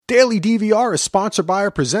Daily DVR is sponsored by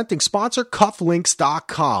our presenting sponsor,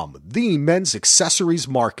 Cufflinks.com, the men's accessories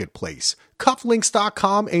marketplace.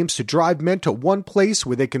 Cufflinks.com aims to drive men to one place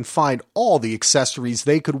where they can find all the accessories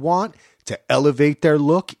they could want to elevate their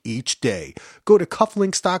look each day. Go to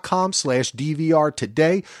cufflinks.com/DVR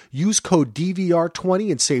today. Use code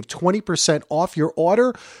DVR20 and save 20% off your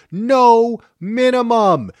order. No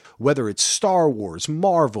minimum. Whether it's Star Wars,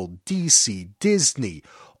 Marvel, DC, Disney,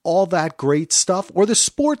 all that great stuff, or the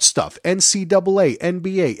sports stuff, NCAA,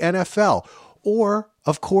 NBA, NFL, or,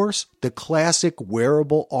 of course, the classic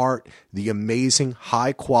wearable art, the amazing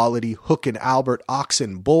high-quality Hook & Albert Ox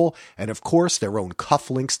and Bull, and, of course, their own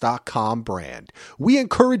Cufflinks.com brand. We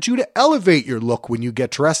encourage you to elevate your look when you get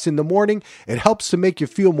dressed in the morning. It helps to make you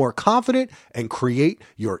feel more confident and create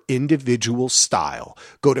your individual style.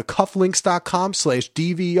 Go to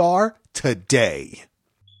Cufflinks.com/DVR today.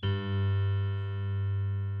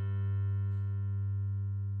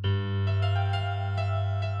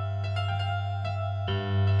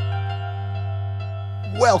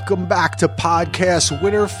 Welcome back to Podcast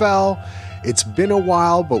Winterfell. It's been a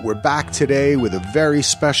while, but we're back today with a very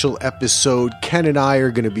special episode. Ken and I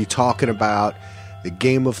are going to be talking about the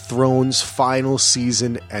Game of Thrones final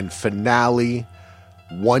season and finale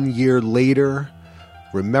 1 year later.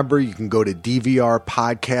 Remember, you can go to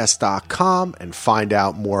dvrpodcast.com and find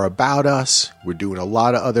out more about us. We're doing a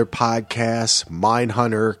lot of other podcasts.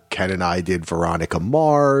 Mindhunter, Ken and I did Veronica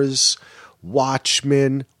Mars,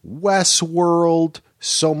 Watchmen, Westworld,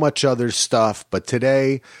 so much other stuff, but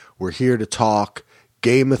today we're here to talk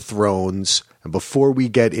Game of Thrones, and before we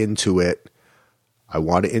get into it, I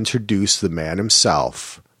want to introduce the man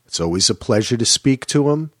himself. It's always a pleasure to speak to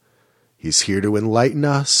him. He's here to enlighten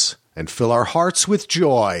us and fill our hearts with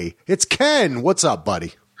joy. It's Ken. What's up,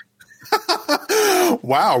 buddy?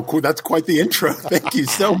 Wow, cool. That's quite the intro. Thank you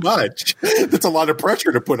so much. That's a lot of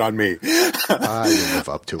pressure to put on me. I live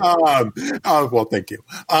up to it. Well, thank you.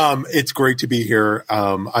 It's great to be here.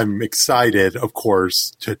 I'm excited, of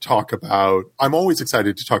course, to talk about. I'm always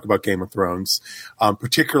excited to talk about Game of Thrones.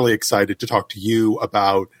 Particularly excited to talk to you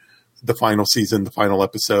about the final season, the final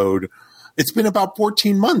episode. It's been about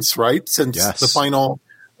 14 months, right, since the final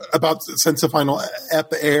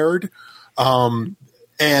ep aired, and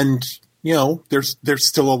you know, there's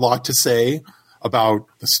still a lot to say about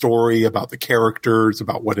the story, about the characters,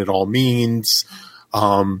 about what it all means.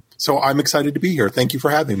 So I'm excited to be here. Thank you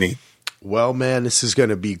for having me. Well, man, this is going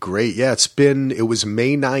to be great. Yeah, it was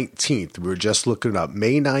May 19th. We were just looking it up.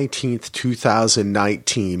 May 19th,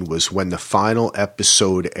 2019 was when the final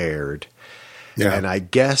episode aired. Yeah. And I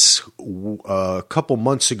guess a couple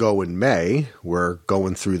months ago in May, we're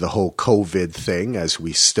going through the whole COVID thing, as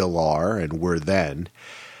we still are, and were then.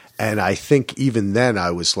 And I think even then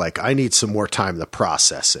I was like, I need some more time to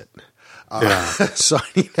process it. So I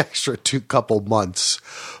need an extra couple months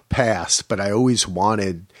past. But I always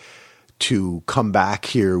wanted to come back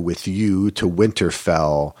here with you to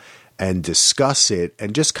Winterfell and discuss it.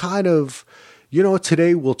 And just kind of, you know,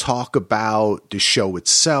 today we'll talk about the show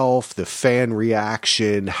itself, the fan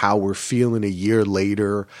reaction, how we're feeling a year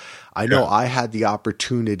later. I know I had the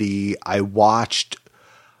opportunity. I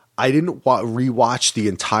didn't rewatch the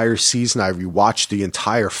entire season. I rewatched the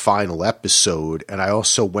entire final episode, and I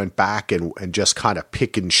also went back and just kind of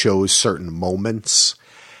pick and chose certain moments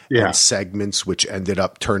and segments, which ended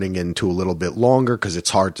up turning into a little bit longer because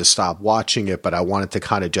it's hard to stop watching it, but I wanted to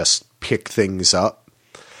kind of just pick things up.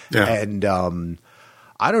 Yeah. And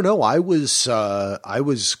I don't know, I was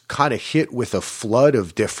kind of hit with a flood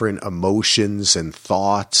of different emotions and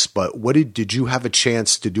thoughts, but did you have a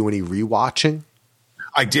chance to do any rewatching?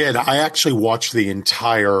 I did. I actually watched the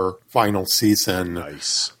entire final season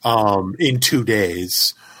in 2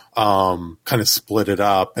 days, kind of split it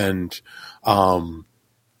up. And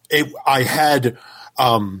I had,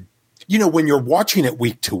 you know, when you're watching it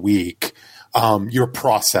week to week, you're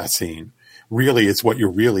processing really is what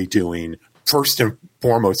you're really doing. First and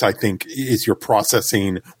foremost, I think, is you're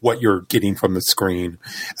processing what you're getting from the screen,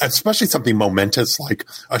 especially something momentous like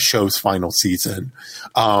a show's final season.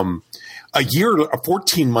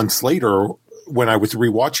 14 months later, when I was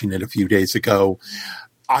rewatching it a few days ago,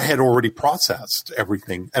 I had already processed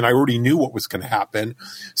everything and I already knew what was going to happen.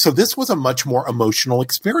 So this was a much more emotional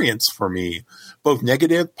experience for me, both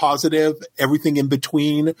negative, positive, everything in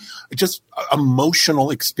between, just emotional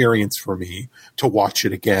experience for me to watch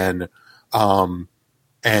it again. So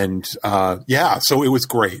it was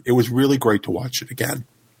great. It was really great to watch it again.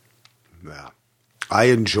 Yeah. I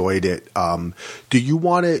enjoyed it.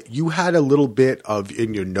 You had a little bit of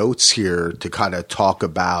in your notes here to kind of talk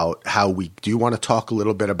about do you want to talk a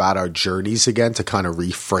little bit about our journeys again to kind of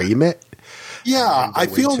reframe it? Yeah, I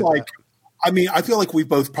feel like we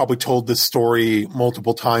both probably told this story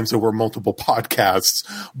multiple times over multiple podcasts,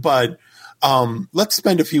 but let's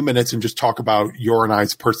spend a few minutes and just talk about your and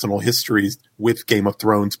I's personal histories with Game of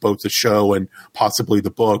Thrones, both the show and possibly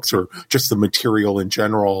the books or just the material in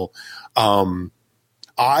general. I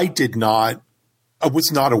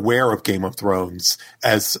was not aware of Game of Thrones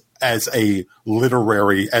as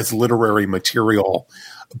literary material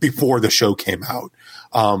before the show came out.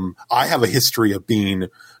 I have a history of being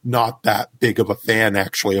not that big of a fan,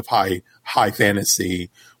 actually, of high fantasy,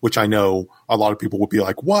 which I know a lot of people would be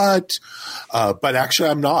like, what? But actually,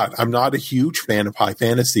 I'm not. I'm not a huge fan of high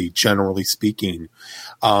fantasy, generally speaking.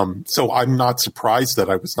 So I'm not surprised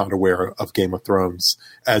that I was not aware of Game of Thrones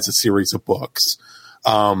as a series of books.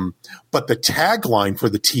 But the tagline for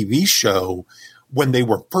the TV show, when they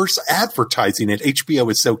were first advertising it,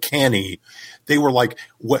 HBO is so canny. They were like,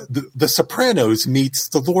 "What the Sopranos meets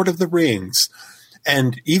the Lord of the Rings,"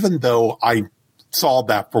 and even though I saw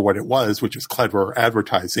that for what it was, which is clever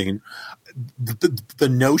advertising, the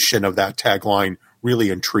notion of that tagline really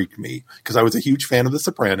intrigued me because I was a huge fan of The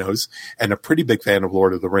Sopranos and a pretty big fan of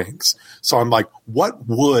Lord of the Rings. So I'm like, what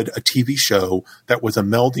would a TV show that was a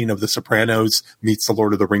melding of The Sopranos meets the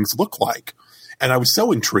Lord of the Rings look like? And I was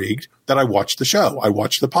so intrigued that I watched the show. I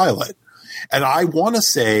watched the pilot. And I want to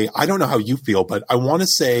say, I don't know how you feel, but I want to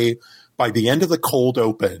say by the end of the cold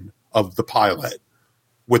open of the pilot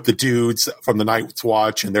with the dudes from the Night's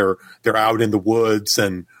Watch and they're out in the woods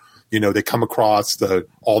and, you know, they come across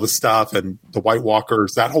all the stuff and the White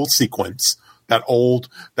Walkers, that whole sequence, that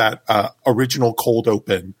original cold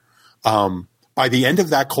open. By the end of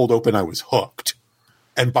that cold open, I was hooked.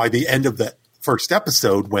 And by the end of the first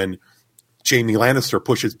episode, when Jaime Lannister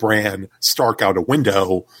pushes Bran Stark out a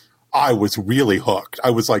window, I was really hooked. I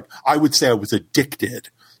was like, I would say I was addicted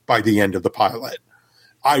by the end of the pilot.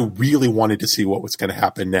 I really wanted to see what was going to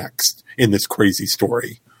happen next in this crazy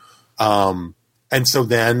story. And so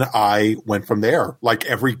then I went from there. Like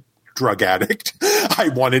every drug addict, I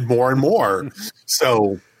wanted more and more.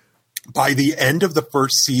 So by the end of the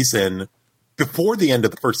first season, before the end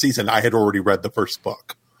of the first season, I had already read the first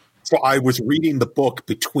book. So I was reading the book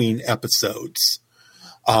between episodes.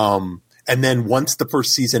 And then once the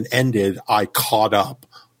first season ended, I caught up.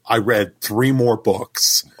 I read 3 more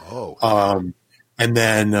books. Oh. And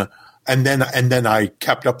then I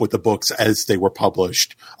kept up with the books as they were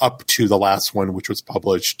published up to the last one, which was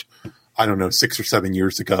published, I don't know, 6 or 7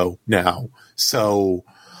 years ago now. So,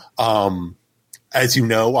 as you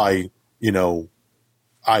know, I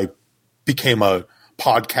became a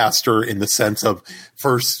podcaster in the sense of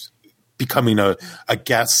first becoming a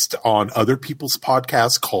guest on other people's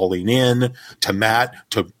podcasts, calling in to Matt,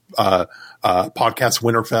 to Podcast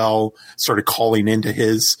Winterfell, started calling into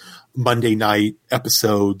his Monday night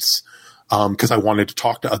episodes because I wanted to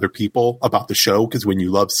talk to other people about the show, because when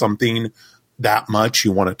you love something that much,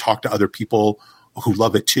 you want to talk to other people who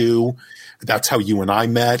love it too. That's how you and I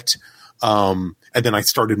met. And then I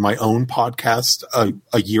started my own podcast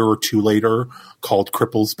a year or 2 later called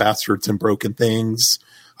Cripples, Bastards, and Broken Things.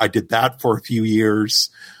 I did that for a few years.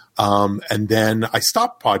 And then I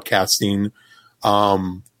stopped podcasting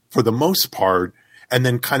for the most part. And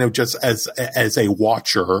then kind of just as a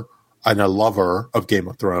watcher and a lover of Game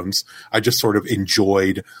of Thrones, I just sort of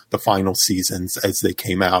enjoyed the final seasons as they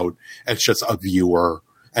came out as just a viewer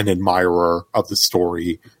and admirer of the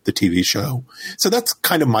story, the TV show. So that's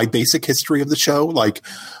kind of my basic history of the show. Like,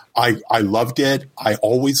 I loved it. I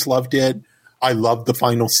always loved it. I loved the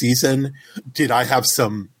final season. Did I have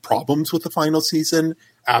some problems with the final season?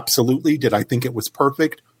 Absolutely. Did I think it was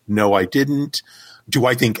perfect? No, I didn't. Do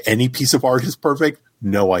I think any piece of art is perfect?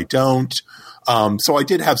 No, I don't. So I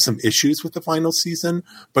did have some issues with the final season,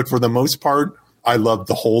 but for the most part, I loved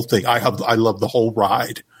the whole thing. I love the whole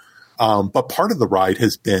ride. But part of the ride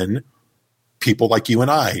has been people like you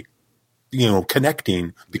and I,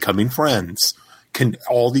 connecting, becoming friends.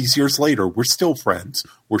 All these years later, we're still friends.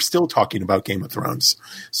 We're still talking about Game of Thrones.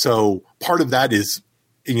 So part of that is,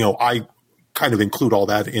 I kind of include all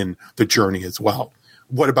that in the journey as well.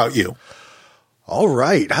 What about you? All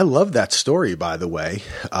right. I love that story, by the way.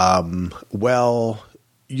 Well,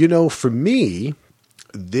 for me,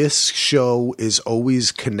 this show is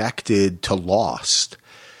always connected to Lost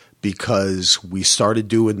because we started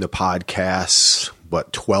doing the podcast,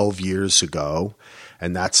 12 years ago.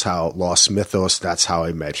 And that's how Lost Mythos, that's how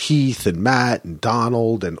I met Heath and Matt and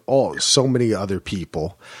Donald and so many other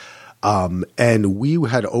people. And we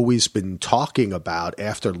had always been talking about,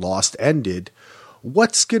 after Lost ended,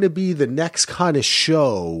 what's going to be the next kind of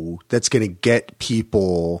show that's going to get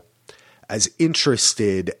people as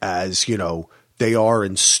interested as, they are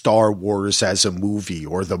in Star Wars as a movie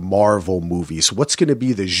or the Marvel movies. What's going to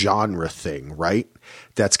be the genre thing, right?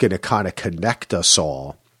 That's going to kind of connect us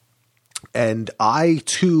all. And I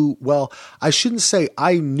too, well, I shouldn't say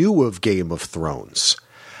I knew of Game of Thrones.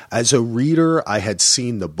 As a reader, I had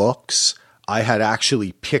seen the books. I had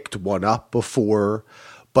actually picked one up before,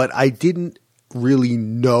 but I didn't really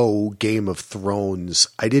know Game of Thrones.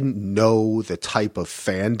 I didn't know the type of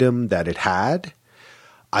fandom that it had.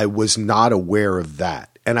 I was not aware of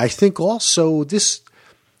that. And I think also this,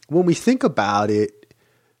 when we think about it,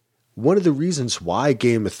 one of the reasons why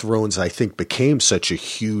Game of Thrones, I think, became such a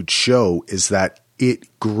huge show is that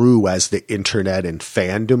it grew as the internet and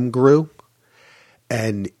fandom grew.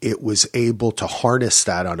 And it was able to harness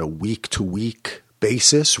that on a week-to-week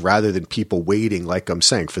basis rather than people waiting, like I'm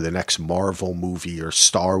saying, for the next Marvel movie or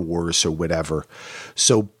Star Wars or whatever.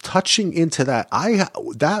 So touching into that,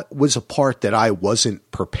 that was a part that I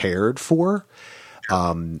wasn't prepared for.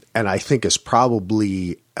 And I think is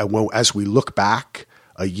probably, as we look back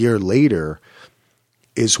a year later,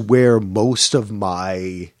 is where most of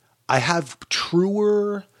I have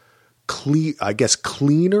truer,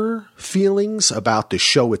 cleaner feelings about the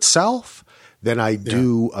show itself than I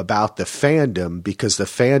do about the fandom, because the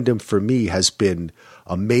fandom for me has been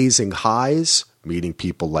amazing highs, meeting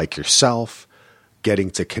people like yourself,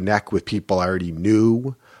 getting to connect with people I already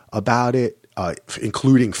knew about it,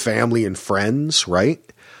 including family and friends, right?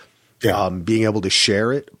 Yeah. Being able to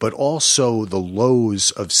share it, but also the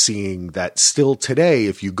lows of seeing that still today,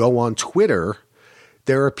 if you go on Twitter,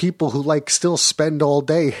 there are people who still spend all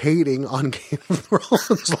day hating on Game of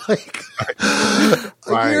Thrones,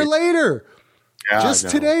 a year later. Yeah, just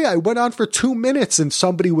today, I went on for 2 minutes and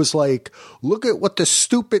somebody was like, look at what the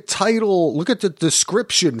stupid title, look at the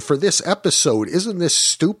description for this episode. Isn't this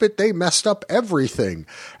stupid? They messed up everything.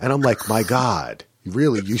 And I'm like, my God,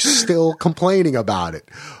 really? You still complaining about it?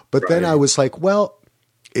 But then I was like, well,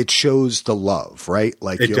 it shows the love, right?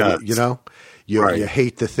 It does. You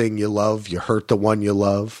hate the thing you love, you hurt the one you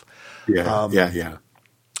love. Yeah.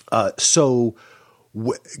 So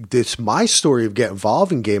my story of getting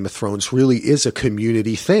involved in Game of Thrones really is a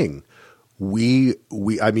community thing.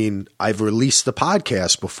 I mean, I've released the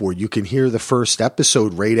podcast before. You can hear the first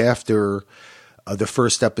episode right after the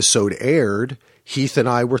first episode aired. Heath and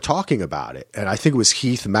I were talking about it. And I think it was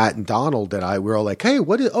Heath, Matt, and Donald and I were all like, hey,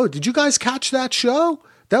 did you guys catch that show?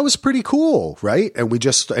 That was pretty cool, right? And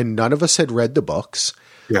and none of us had read the books.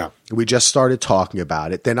 Yeah. We just started talking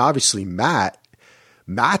about it. Then obviously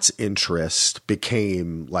Matt's interest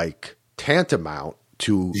became tantamount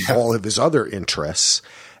to all of his other interests.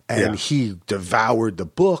 And he devoured the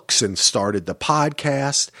books and started the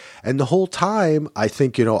podcast. And the whole time, I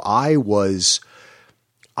think, I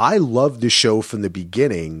loved the show from the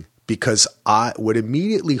beginning because what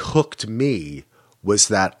immediately hooked me was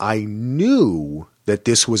that I knew that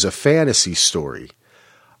this was a fantasy story.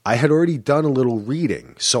 I had already done a little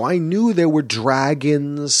reading, so I knew there were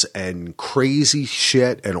dragons and crazy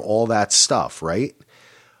shit and all that stuff, right?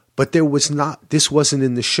 But this wasn't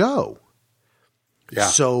in the show. Yeah.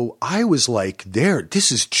 So I was like,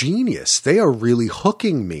 this is genius. They are really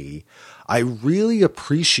hooking me. I really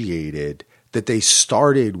appreciated that they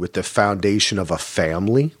started with the foundation of a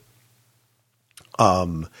family,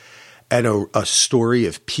 and a story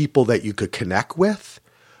of people that you could connect with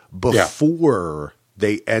before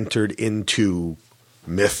they entered into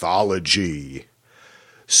mythology.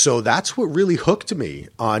 So that's what really hooked me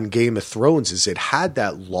on Game of Thrones, is it had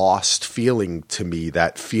that lost feeling to me,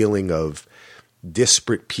 that feeling of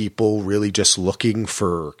disparate people really just looking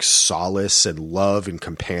for solace and love and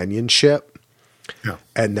companionship. Yeah.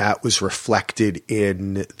 And that was reflected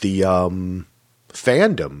in the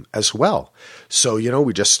fandom as well. So,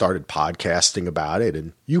 we just started podcasting about it,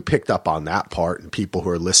 and you picked up on that part, and people who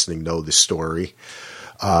are listening know the story.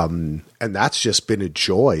 And that's just been a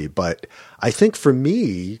joy. But I think for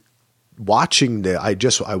me, watching I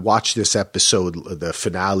watched this episode, the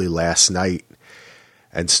finale last night,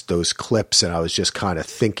 and those clips, and I was just kind of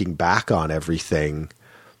thinking back on everything.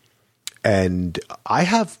 And I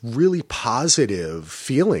have really positive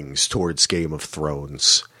feelings towards Game of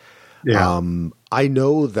Thrones. Yeah. I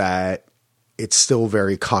know that it's still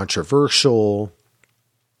very controversial.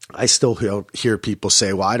 I still hear people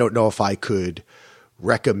say, well, I don't know if I could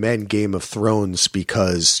recommend Game of Thrones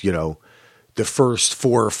because, the first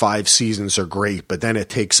 4 or 5 seasons are great, but then it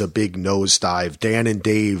takes a big nosedive. Dan and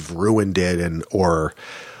Dave ruined it, or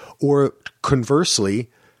conversely,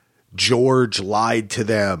 George lied to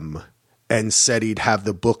them and said he'd have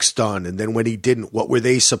the books done, and then when he didn't, what were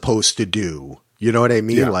they supposed to do? You know what I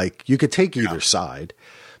mean? Yeah. You could take either side.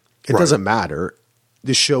 It doesn't matter.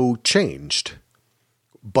 The show changed.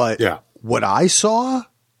 But Yeah. what I saw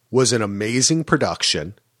was an amazing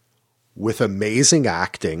production with amazing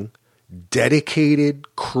acting,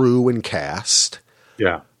 dedicated crew and cast,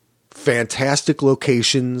 Yeah. fantastic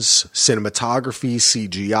locations, cinematography,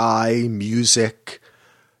 CGI, music,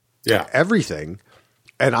 Yeah. everything.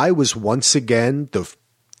 And I was once again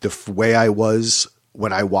the way I was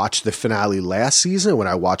when I watched the finale last season, when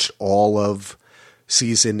I watched all of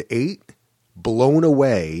season 8, blown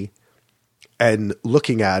away and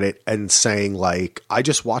looking at it and saying, like, I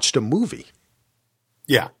just watched a movie.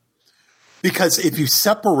 Yeah. Because if you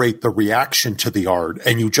separate the reaction to the art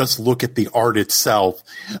and you just look at the art itself,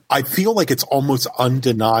 I feel like it's almost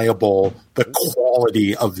undeniable the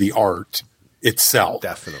quality of the art itself.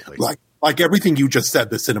 Definitely. Like everything you just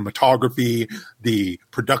said, the cinematography, the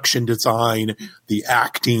production design, the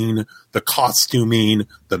acting, the costuming,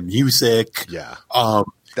 the music. Yeah.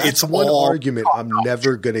 It's That's one all argument I'm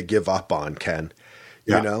never going to give up on, Ken.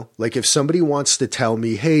 Yeah. You know, like if somebody wants to tell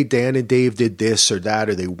me, hey, Dan and Dave did this or that,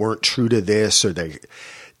 or they weren't true to this, or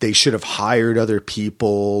they should have hired other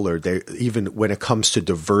people, or they, even when it comes to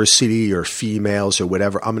diversity or females or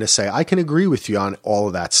whatever, I'm going to say I can agree with you on all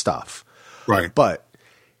of that stuff. Right. But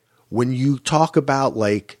when you talk about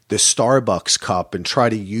like the Starbucks cup and try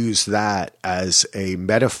to use that as a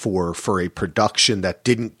metaphor for a production that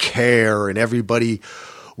didn't care and everybody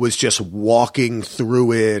was just walking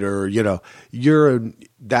through it, or, you know,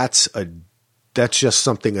 that's just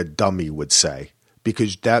something a dummy would say,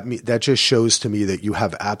 because that just shows to me that you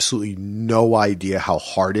have absolutely no idea how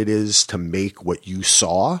hard it is to make what you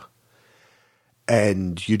saw,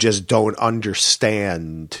 and you just don't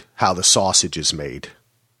understand how the sausage is made.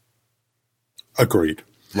 Agreed.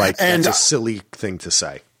 Like, that's a silly thing to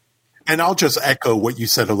say. And I'll just echo what you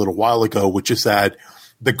said a little while ago, which is that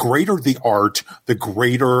the greater the art, the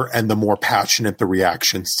greater and the more passionate the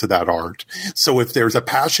reactions to that art. So if there's a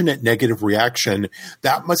passionate negative reaction,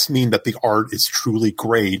 that must mean that the art is truly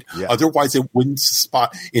great. Yeah. Otherwise, it wouldn't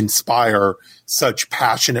inspire such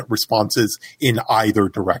passionate responses in either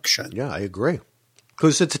direction. Yeah, I agree.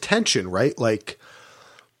 Because it's attention, right? Like,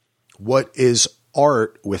 what is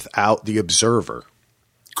art without the observer?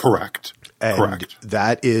 Correct. And Correct.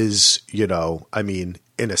 that is, you know, I mean,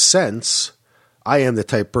 in a sense, I am the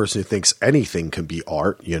type of person who thinks anything can be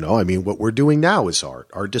art. You know, I mean, what we're doing now is art.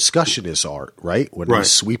 Our discussion is art, right? When we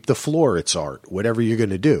sweep the floor, it's art, whatever you're going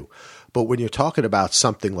to do. But when you're talking about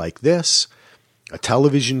something like this, a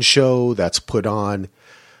television show that's put on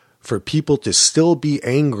for people to still be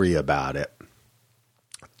angry about it,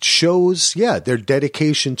 shows, yeah, their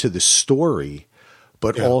dedication to the story,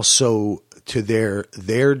 but also to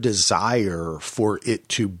their desire for it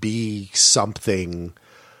to be something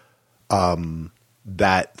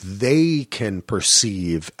that they can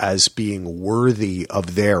perceive as being worthy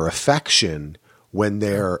of their affection when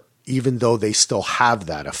they're, even though they still have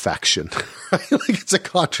that affection. Right? Like, it's a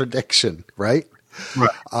contradiction, right? Right.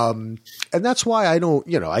 And that's why I don't,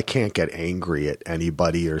 you know, I can't get angry at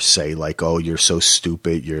anybody or say like, oh, you're so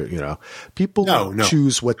stupid. You know, people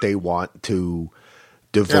choose what they want to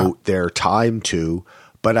devote their time to.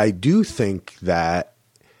 But I do think that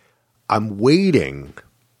I'm waiting,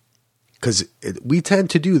 because we tend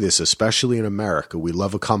to do this, especially in America. We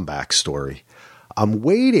love a comeback story. I'm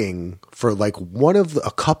waiting for like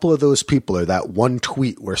a couple of those people, or that one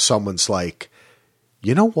tweet where someone's like,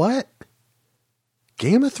 you know what?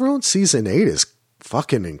 Game of Thrones season 8 is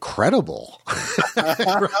fucking incredible.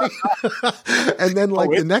 Right? And then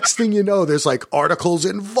like the next thing you know, there's like articles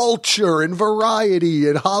in Vulture and Variety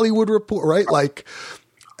and Hollywood Report, right? Like,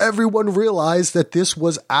 everyone realized that this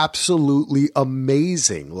was absolutely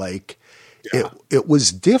amazing. Like, it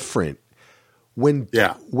was different when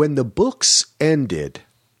the books ended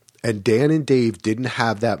and Dan and Dave didn't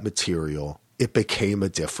have that material. It became a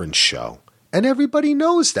different show, and everybody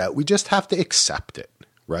knows that. We just have to accept it,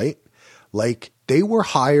 right? Like, they were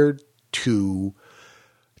hired to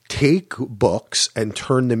take books and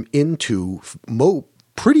turn them into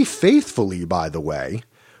pretty faithfully, by the way,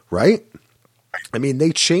 right? I mean,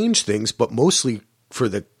 they changed things, but mostly for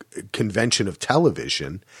the convention of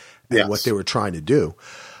television and what they were trying to do.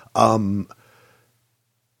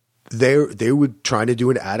 They were trying to do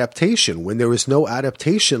an adaptation. When there was no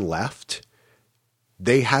adaptation left,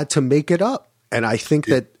 they had to make it up. And I think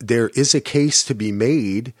that there is a case to be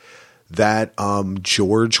made that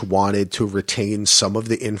George wanted to retain some of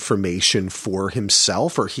the information for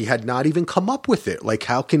himself, or he had not even come up with it. Like,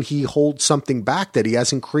 how can he hold something back that he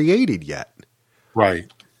hasn't created yet?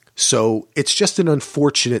 Right. So it's just an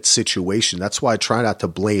unfortunate situation. That's why I try not to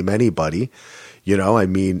blame anybody, you know, I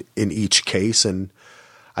mean, in each case. And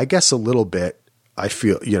I guess a little bit, I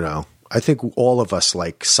feel, you know, I think all of us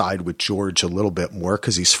like side with George a little bit more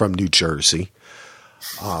because he's from New Jersey.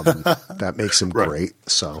 That makes him great.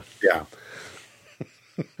 So yeah.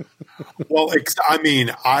 Well, I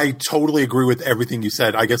mean, I totally agree with everything you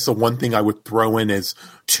said. I guess the one thing I would throw in is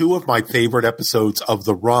two of my favorite episodes of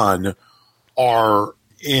the run were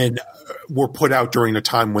put out during a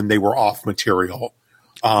time when they were off material.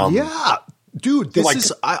 Yeah, dude, this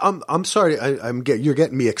is. I'm sorry. You're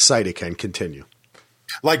getting me excited. Ken, continue.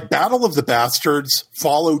 Like Battle of the Bastards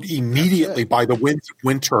followed immediately by The Winds of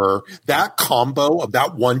Winter. That combo of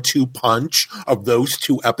that 1-2 punch of those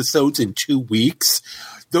two episodes in 2 weeks,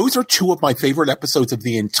 those are two of my favorite episodes of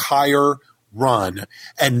the entire run,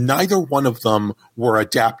 and neither one of them were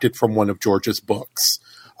adapted from one of George's books.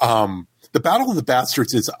 The Battle of the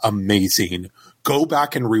Bastards is amazing. Go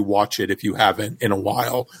back and rewatch it if you haven't in a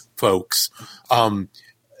while, folks.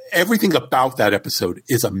 Everything about that episode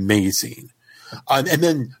is amazing. And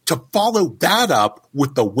then to follow that up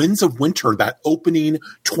with The Winds of Winter, that opening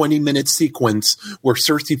 20-minute sequence where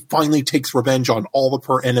Cersei finally takes revenge on all of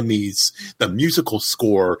her enemies, the musical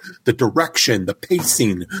score, the direction, the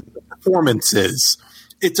pacing, the performances,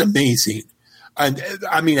 it's amazing. And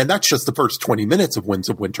I mean, and that's just the first 20 minutes of Winds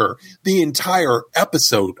of Winter. The entire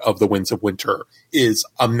episode of The Winds of Winter is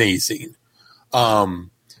amazing.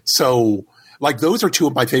 So like those are two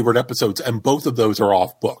of my favorite episodes, and both of those are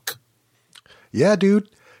off book. Yeah, dude.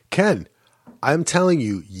 Ken, I'm telling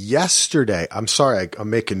you, yesterday, I'm sorry I'm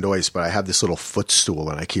making noise, but I have this little footstool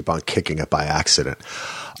and I keep on kicking it by accident.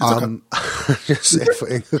 Just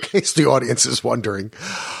in case the audience is wondering.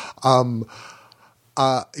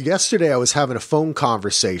 Yesterday I was having a phone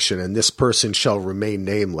conversation, and this person shall remain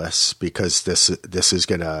nameless because this is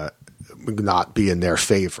going to not be in their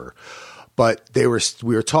favor. But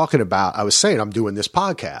we were talking about, I was saying I'm doing this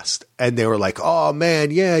podcast, and they were like, oh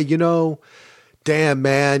man, yeah, damn,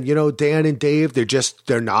 man, Dan and Dave,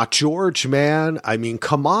 they're not George, man. I mean,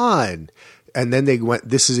 come on. And then they went,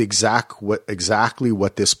 this is exactly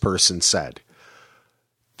what this person said.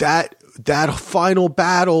 That final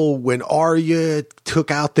battle when Arya took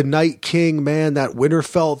out the Night King, man, that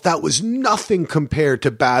Winterfell, that was nothing compared to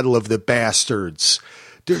Battle of the Bastards.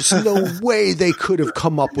 There's no way they could have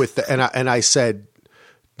come up with that. And I said,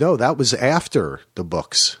 no, that was after the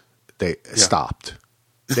books. They stopped.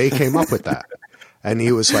 They came up with that. And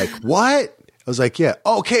he was like, what? I was like, yeah,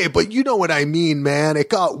 okay, but you know what I mean, man.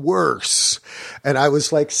 It got worse. And I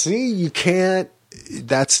was like, see, you can't,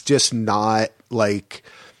 that's just not like,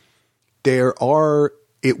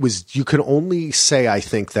 you can only say, I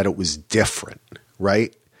think, that it was different,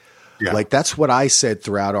 right? Yeah. Like that's what I said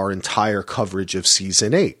throughout our entire coverage of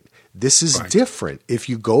season 8. This is different. If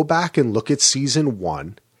you go back and look at season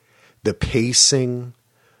 1, the pacing,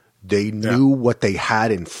 they knew what they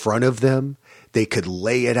had in front of them. They could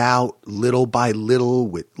lay it out little by little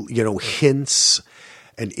with, hints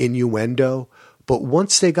and innuendo. But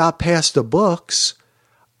once they got past the books,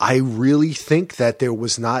 I really think that there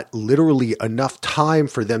was not literally enough time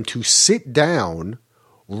for them to sit down,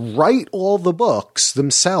 write all the books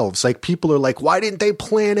themselves. Like people are like, why didn't they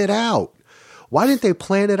plan it out? Why didn't they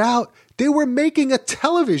plan it out? They were making a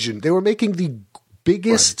television. They were making the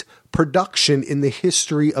biggest production in the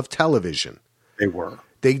history of television. They were.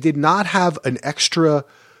 They did not have an extra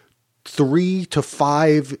 300 to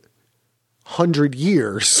 500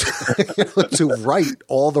 years to write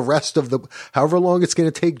all the rest of however long it's going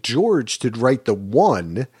to take George to write the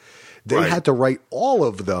one. They had to write all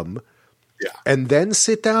of them and then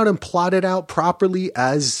sit down and plot it out properly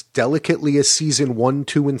as delicately as season 1,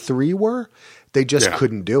 2, and 3 were. They just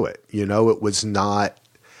couldn't do it. It was not,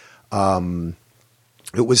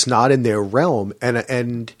 in their realm.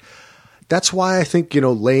 And that's why I think,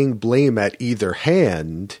 laying blame at either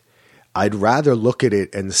hand, I'd rather look at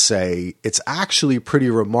it and say it's actually pretty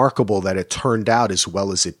remarkable that it turned out as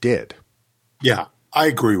well as it did. Yeah, I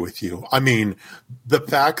agree with you. I mean, the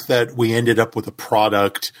fact that we ended up with a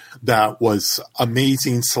product that was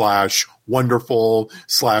amazing / wonderful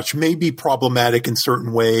 / maybe problematic in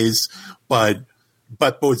certain ways, but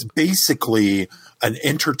was basically an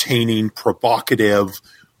entertaining, provocative,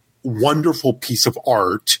 wonderful piece of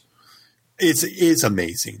art is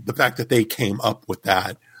amazing. The fact that they came up with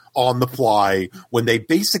that on the fly when they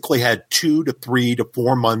basically had 2 to 3 to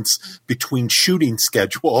 4 months between shooting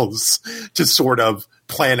schedules to sort of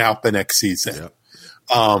plan out the next season.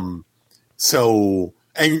 Yeah.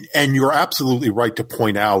 And you're absolutely right to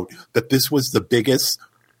point out that this was the biggest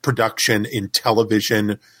production in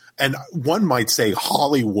television and one might say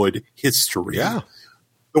Hollywood history. Yeah.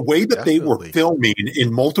 The way that they were filming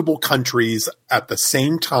in multiple countries at the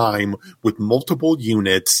same time with multiple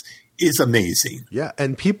units is amazing. Yeah.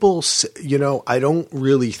 And people, I don't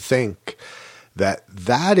really think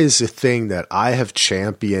that is a thing that I have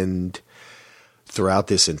championed throughout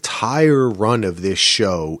this entire run of this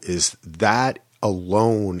show, is that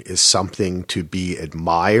alone is something to be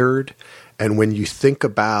admired. And when you think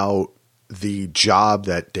about the job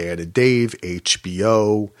that Dan and Dave,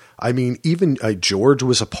 HBO, I mean, even George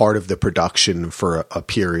was a part of the production for a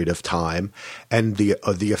period of time, and the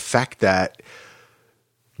effect that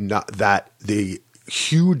the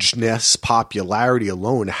hugeness, popularity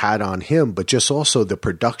alone had on him, but just also the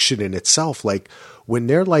production in itself. Like when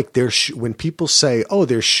when people say, "Oh,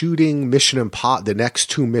 they're shooting the next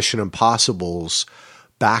two Mission Impossibles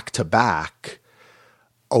back to back,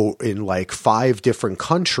 in like 5 different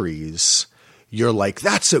countries," you're like,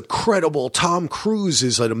 "That's incredible. Tom Cruise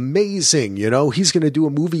is an amazing, he's going to do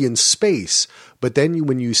a movie in space." But then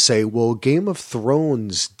when you say, well, Game of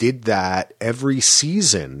Thrones did that every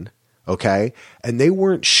season, okay? And they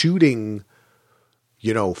weren't shooting,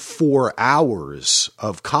 4 hours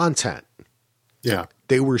of content. Yeah.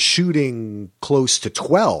 They were shooting close to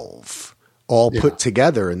 12 all put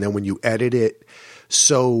together. And then when you edit it,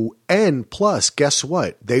 and plus, guess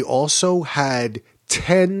what? They also had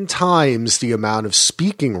 10 times the amount of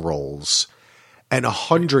speaking roles and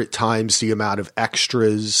 100 times the amount of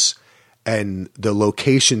extras, and the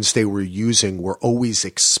locations they were using were always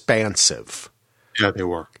expansive. Yeah, they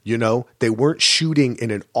were. They weren't shooting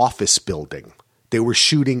in an office building. They were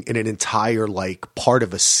shooting in an entire part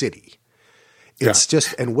of a city. It's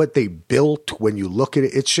just, and what they built, when you look at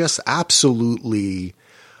it, it's just absolutely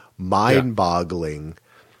mind-boggling.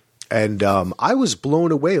 And I was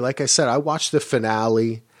blown away. Like I said, I watched the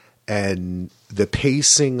finale and the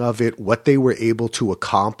pacing of it, what they were able to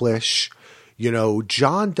accomplish.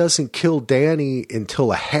 John doesn't kill Danny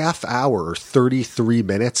until a half hour, 33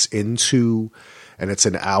 minutes into, and it's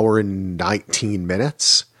an hour and 19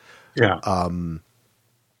 minutes. Yeah.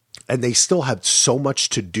 And they still have so much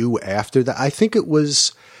to do after that. I think it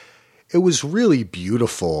was really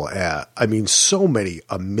beautiful. I mean, so many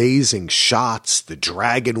amazing shots, the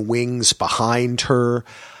dragon wings behind her,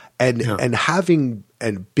 and having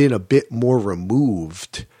been a bit more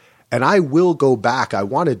removed. And I will go back. I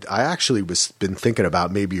actually been thinking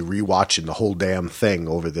about maybe rewatching the whole damn thing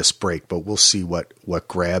over this break, but we'll see what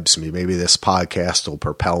grabs me. Maybe this podcast will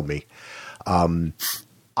propel me.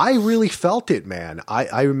 I really felt it, man.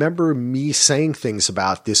 I remember me saying things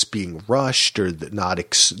about this being rushed or not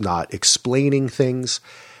explaining things.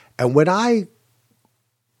 And when I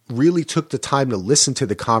really took the time to listen to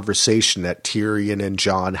the conversation that Tyrion and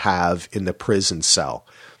Jon have in the prison cell,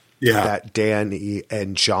 that Dany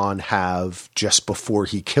and Jon have just before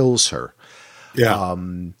he kills her,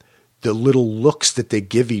 the little looks that they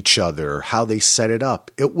give each other, how they set it up,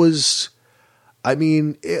 it was, I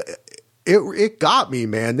mean, it got me,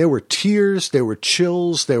 man. There were tears, there were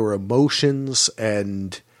chills, there were emotions,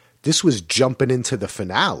 and this was jumping into the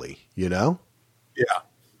finale, Yeah,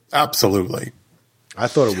 absolutely. I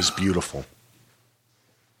thought it was beautiful.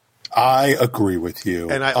 I agree with you.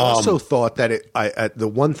 And I also thought that the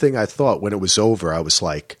one thing I thought when it was over, I was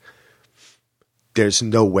like, there's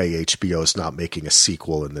no way HBO is not making a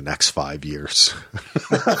sequel in the next 5 years.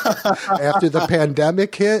 After the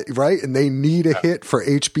pandemic hit, right? And they need a hit for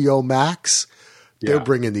HBO Max. They're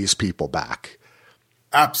bringing these people back.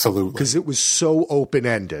 Absolutely. Because it was so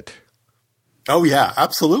open-ended. Oh, yeah,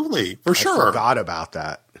 absolutely. For sure. I forgot about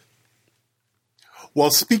that. Well,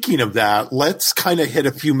 speaking of that, let's kind of hit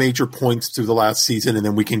a few major points through the last season, and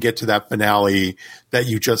then we can get to that finale that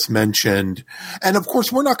you just mentioned. And of course,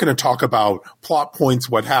 we're not going to talk about plot points,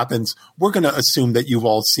 what happens. We're going to assume that you've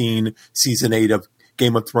all seen season 8 of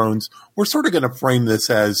Game of Thrones. We're sort of going to frame this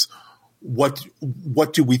as what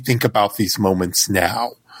do we think about these moments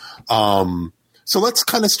now? So let's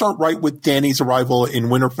kind of start right with Dany's arrival in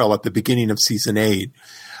Winterfell at the beginning of season 8.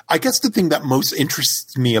 I guess the thing that most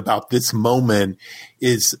interests me about this moment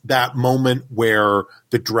is that moment where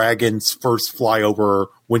the dragons first fly over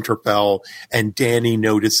Winterfell and Dany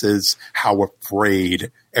notices how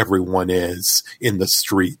afraid everyone is in the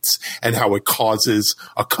streets and how it causes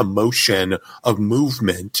a commotion of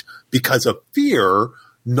movement because of fear,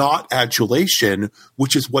 not adulation,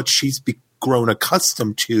 which is what she's grown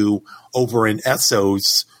accustomed to over in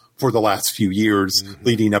Essos for the last few years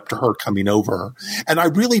leading up to her coming over. And I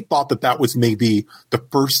really thought that was maybe the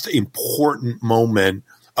first important moment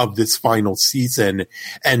of this final season.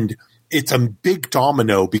 And it's a big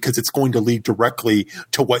domino because it's going to lead directly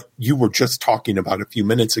to what you were just talking about a few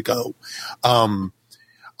minutes ago.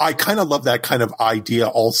 I kind of love that kind of idea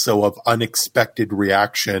also of unexpected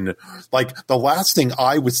reaction. Like the last thing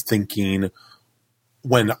I was thinking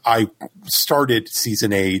when I started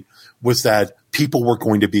season 8 was that people were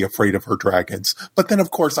going to be afraid of her dragons. But then,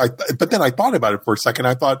 of course, I thought about it for a second.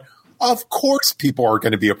 I thought, of course, people are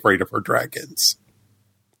going to be afraid of her dragons.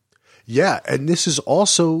 Yeah, and this is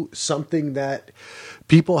also something that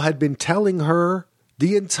people had been telling her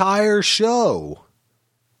the entire show,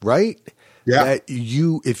 right? Yeah. That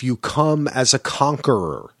if you come as a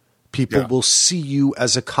conqueror, people will see you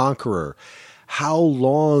as a conqueror. How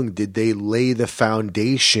long did they lay the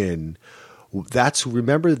foundation?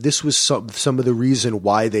 Remember, this was some of the reason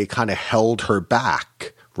why they kind of held her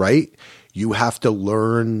back, right? You have to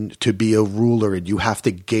learn to be a ruler, and you have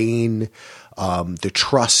to gain the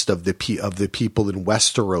trust of the people in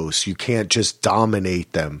Westeros. You can't just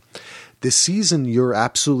dominate them. This season, you're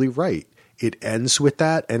absolutely right. It ends with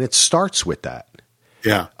that, and it starts with that.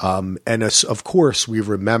 Yeah. And of course, we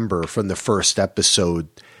remember from the first episode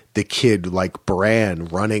the kid like Bran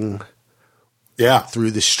running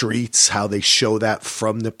through the streets, how they show that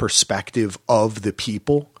from the perspective of the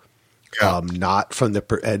people, not from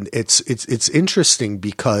and it's interesting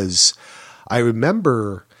because I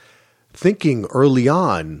remember thinking early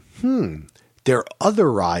on, they're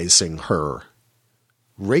otherizing her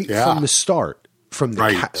right from the start. From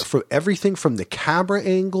from everything from the camera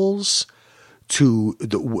angles to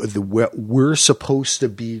the we're supposed to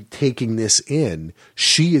be taking this in,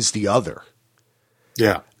 she is the other.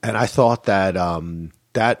 Yeah. And I thought that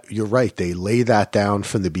that you're right, they lay that down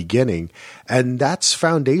from the beginning, and that's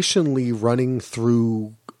foundationally running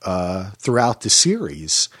through throughout the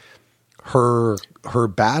series. Her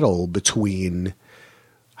battle between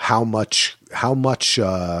how much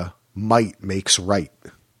might makes right.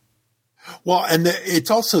 Well, and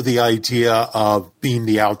it's also the idea of being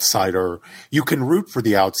the outsider. You can root for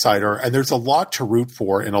the outsider, and there's a lot to root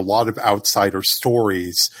for in a lot of outsider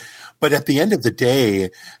stories. But at the end of the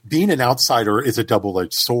day, being an outsider is a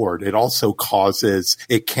double-edged sword. It also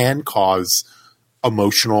can cause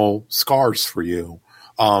emotional scars for you.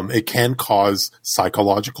 It can cause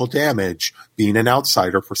psychological damage, being an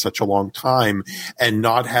outsider for such a long time and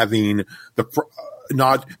not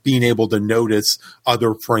being able to notice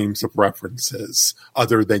other frames of references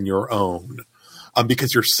other than your own.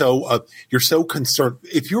 Because you're so concerned.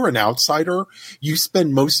 If you're an outsider, you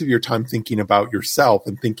spend most of your time thinking about yourself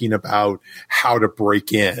and thinking about how to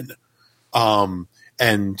break in. And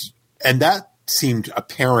that seemed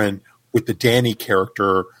apparent with the Dany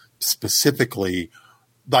character specifically,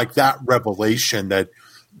 like that revelation that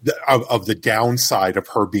of the downside of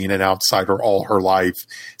her being an outsider all her life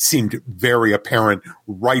seemed very apparent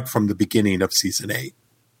right from the beginning of season 8.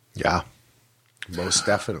 Yeah, most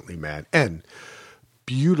definitely, man. And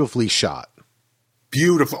beautifully shot.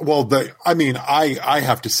 Beautiful. Well, I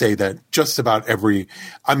have to say that just about every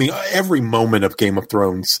moment of Game of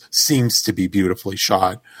Thrones seems to be beautifully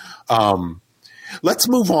shot. Let's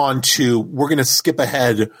move on we're going to skip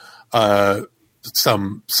ahead,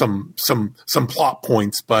 some plot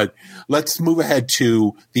points, but let's move ahead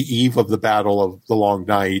to the eve of the Battle of the Long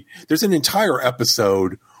Night. There's an entire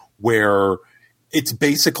episode where it's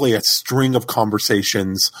basically a string of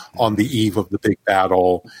conversations on the eve of the big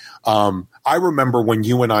battle. I remember when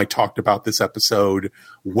you and I talked about this episode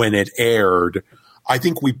when it aired, I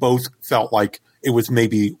think we both felt like it was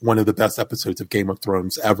maybe one of the best episodes of Game of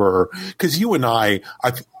Thrones ever. Because you and I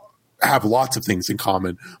have lots of things in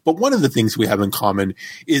common, but one of the things we have in common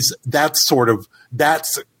is that's a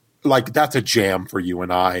jam for you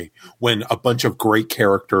and I when a bunch of great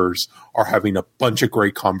characters are having a bunch of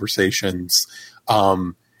great conversations,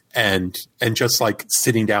 and just like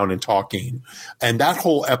sitting down and talking. And that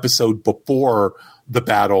whole episode before the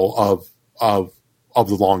Battle of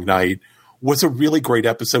the Long Night was a really great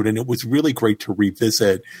episode, and it was really great to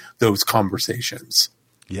revisit those conversations.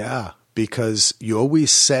 Yeah. Because you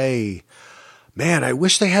always say, man, I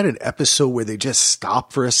wish they had an episode where they just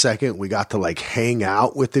stopped for a second. We got to like hang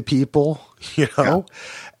out with the people,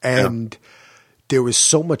 and there was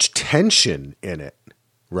so much tension in it,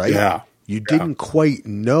 right? Yeah. You didn't quite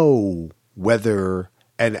know whether,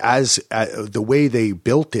 and as the way they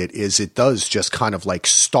built it does just kind of like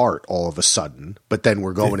start all of a sudden, but then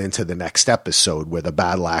we're going into the next episode where the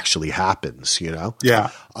battle actually happens, Yeah.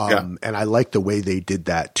 And I like the way they did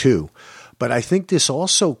that too. But I think this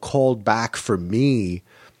also called back for me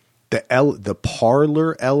the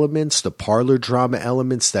parlor elements, the parlor drama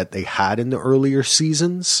elements that they had in the earlier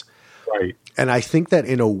seasons. Right. And I think that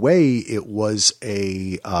in a way it was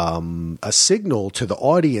a signal to the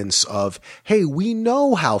audience of, hey, we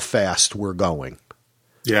know how fast we're going.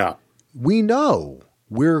 Yeah. We know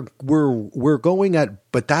we're going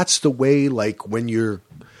at, but that's the way, like when you're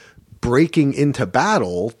breaking into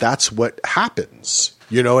battle, that's what happens.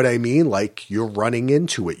 You know what I mean? Like, you're running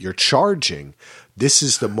into it, you're charging. This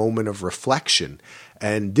is the moment of reflection.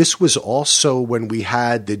 And this was also when we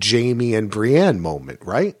had the Jaime and Brienne moment,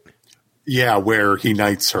 right? Yeah, where he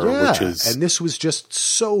knights her, which is... And this was just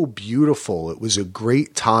so beautiful. It was a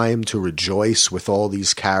great time to rejoice with all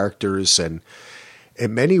these characters. And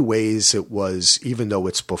in many ways, it was, even though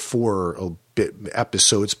it's before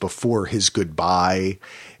episodes before his goodbye,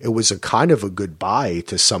 it was a kind of a goodbye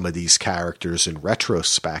to some of these characters in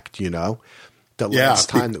retrospect, you know? The last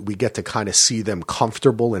time that we get to kind of see them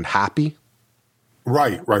comfortable and happy.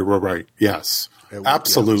 Right. Yes,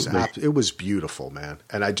 absolutely. It was beautiful, man.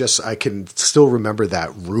 And I can still remember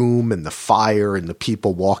that room and the fire and the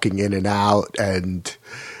people walking in and out. And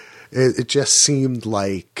it just seemed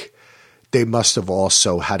like they must have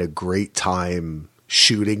also had a great time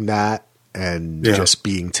shooting that and just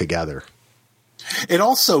being together. It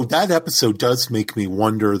also, that episode does make me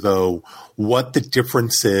wonder, though, what the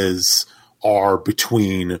differences are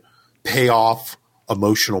between payoff,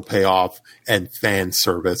 emotional payoff, and fan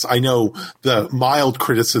service. I know the mild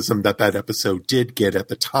criticism that episode did get at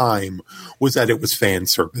the time was that it was fan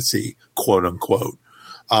servicey, quote unquote.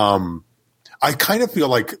 I kind of feel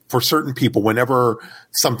like for certain people, whenever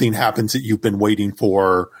something happens that you've been waiting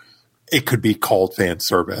for, it could be called fan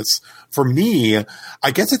service. For me,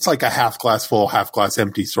 I guess it's like a half glass full, half glass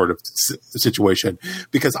empty sort of situation,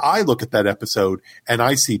 because I look at that episode and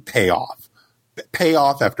I see payoff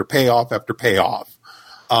after payoff after payoff.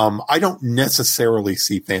 I don't necessarily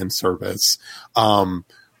see fan service.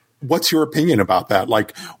 What's your opinion about that?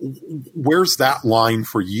 Like, where's that line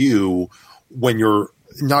for you when you're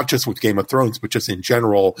not just with Game of Thrones, but just in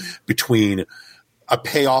general, between a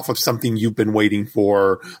payoff of something you've been waiting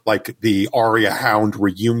for, like the Arya Hound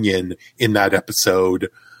reunion in that episode,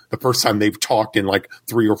 the first time they've talked in like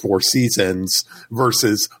 3 or 4 seasons,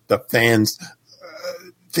 versus the fans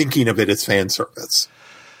thinking of it as fan service?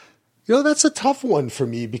 You know, that's a tough one for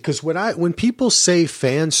me, because when people say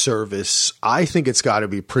fan service, I think it's got to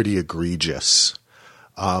be pretty egregious,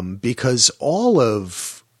 because all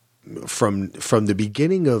from the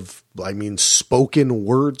beginning of, spoken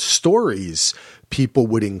word stories, people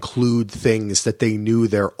would include things that they knew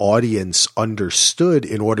their audience understood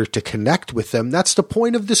in order to connect with them. That's the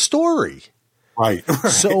point of the story. Right.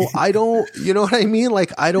 So I don't, you know what I mean?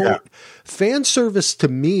 Like, fan service to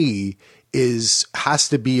me has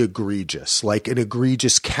to be egregious, like an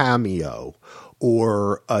egregious cameo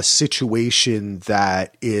or a situation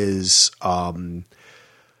that is, I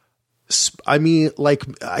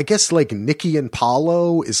guess like Nikki and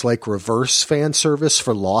Paulo is like reverse fan service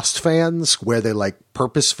for Lost fans, where they like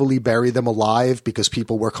purposefully bury them alive because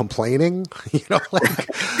people were complaining, you know, like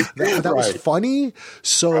that was funny.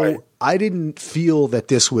 So I didn't feel that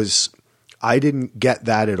I didn't get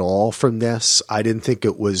that at all from this. I didn't think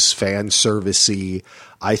it was fan servicey.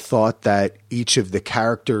 I thought that each of the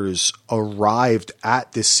characters arrived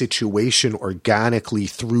at this situation organically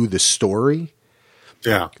through the story.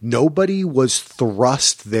 Yeah. Nobody was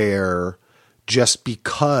thrust there just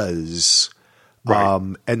because,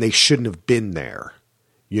 and they shouldn't have been there.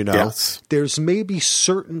 You know, yes. There's maybe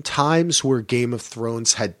certain times where Game of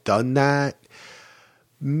Thrones had done that.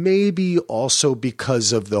 Maybe also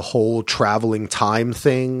because of the whole traveling time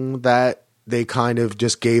thing that they kind of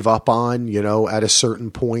just gave up on, you know, at a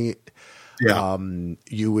certain point. Yeah.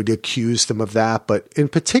 You would accuse them of that. But in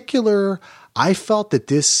particular, I felt that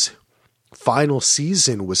this final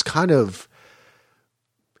season was kind of,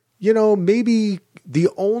 you know, maybe the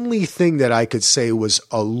only thing that I could say was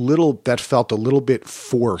that felt a little bit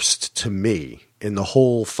forced to me in the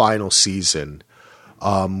whole final season,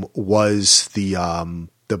 was the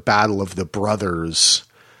Battle of the Brothers,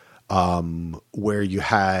 where you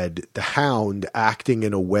had the Hound acting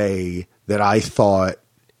in a way that I thought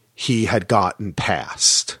he had gotten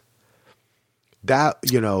past. That,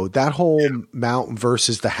 you know, that whole Mountain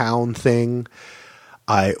versus the Hound thing.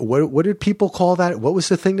 What did people call that? What was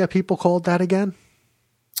the thing that people called that again?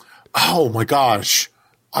 Oh my gosh.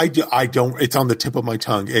 I don't, it's on the tip of my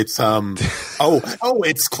tongue. It's,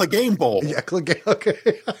 it's Clegane Bowl. Yeah, okay.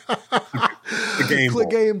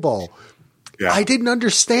 Clegane Bowl. Yeah. I didn't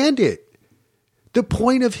understand it. The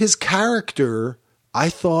point of his character, I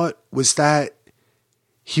thought, was that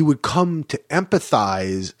he would come to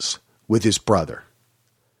empathize with his brother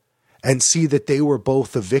and see that they were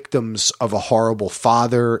both the victims of a horrible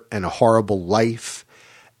father and a horrible life.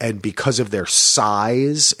 And because of their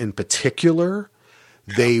size in particular,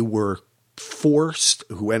 they were forced,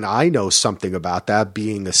 and I know something about that,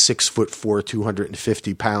 being a 6'4",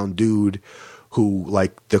 250-pound dude who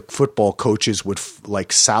like the football coaches would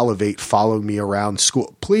like salivate following me around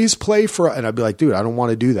school. Please play for, and I'd be like, dude, I don't want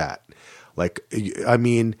to do that. Like, I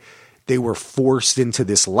mean, they were forced into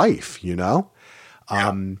this life, you know?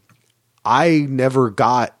 I never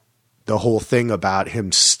got the whole thing about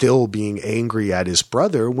him still being angry at his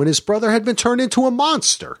brother when his brother had been turned into a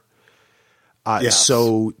monster.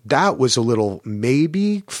 So that was a little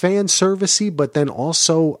maybe fan servicey, but then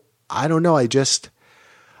also, I don't know. I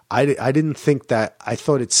didn't think that. I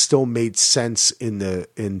thought it still made sense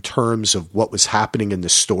in terms of what was happening in the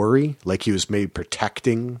story. Like he was maybe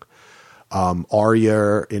protecting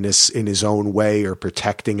Arya in his own way, or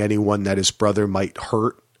protecting anyone that his brother might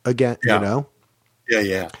hurt again, you know?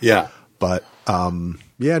 Yeah. But,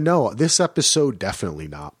 no, this episode, definitely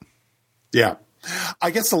not. Yeah. I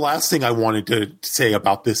guess the last thing I wanted to say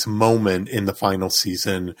about this moment in the final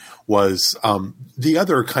season was, the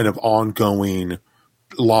other kind of ongoing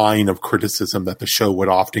line of criticism that the show would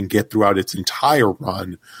often get throughout its entire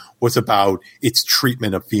run was about its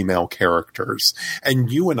treatment of female characters.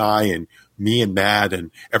 And you and I and me and Matt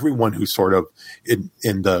and everyone who's sort of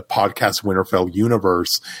in the podcast Winterfell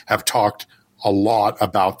universe have talked a lot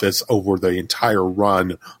about this over the entire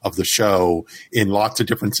run of the show in lots of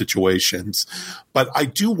different situations. But I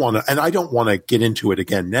do want to, and I don't want to get into it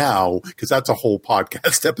again now because that's a whole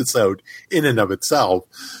podcast episode in and of itself.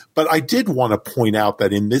 But I did want to point out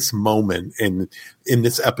that in this moment, in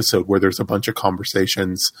this episode where there's a bunch of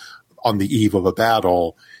conversations on the eve of a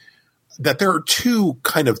battle, that there are two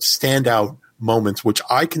kind of standout moments which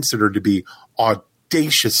I consider to be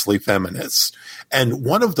audaciously feminist. And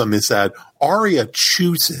one of them is that Arya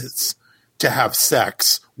chooses to have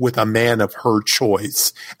sex with a man of her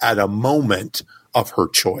choice at a moment of her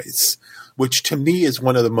choice, which to me is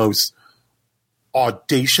one of the most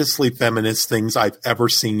audaciously feminist things I've ever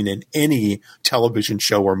seen in any television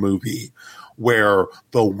show or movie, where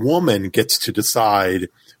the woman gets to decide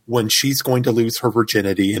when she's going to lose her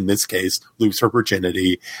virginity, in this case, lose her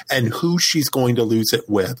virginity, and who she's going to lose it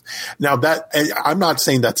with. Now that, I'm not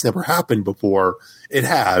saying that's never happened before. It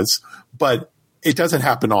has, but it doesn't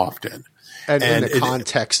happen often. And in the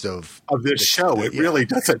context of this show, it really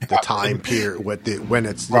doesn't the happen. time period, when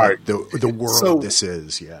it's right. the world this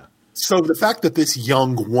is. Yeah. So the fact that this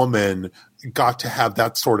young woman got to have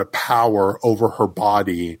that sort of power over her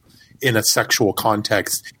body in a sexual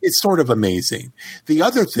context is sort of amazing. The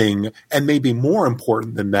other thing, and maybe more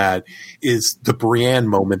important than that, is the Brienne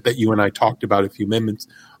moment that you and I talked about a few moments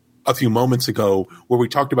ago, where we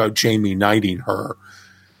talked about Jaime knighting her.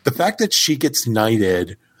 The fact that she gets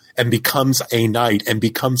knighted and becomes a knight and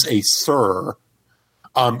becomes a sir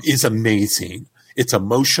is amazing. It's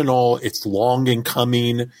emotional. It's long in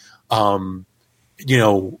coming.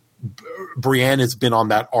 Brienne has been on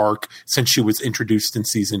that arc since she was introduced in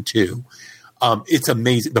season 2. It's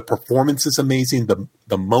amazing. The performance is amazing.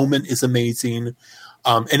 The moment is amazing.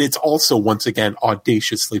 And it's also, once again,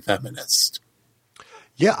 audaciously feminist.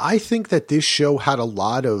 Yeah, I think that this show had a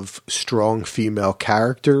lot of strong female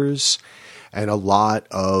characters and a lot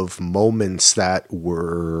of moments that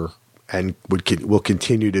were and will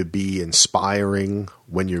continue to be inspiring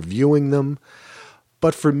when you're viewing them.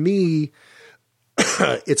 But for me,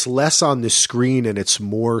 it's less on the screen and it's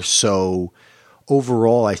more so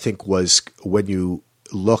overall, I think, was when you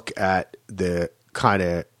look at the kind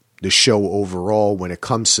of the show overall, when it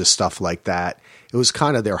comes to stuff like that, it was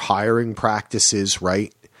kind of their hiring practices,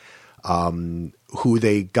 right? Who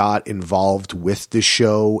they got involved with the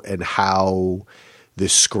show and how the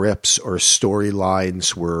scripts or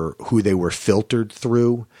storylines were, who they were filtered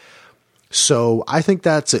through. So I think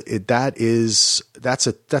that's kind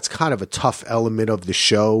of a tough element of the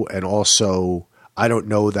show. And also, I don't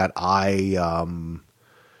know that I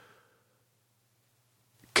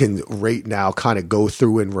can right now kind of go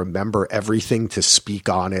through and remember everything to speak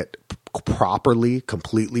on it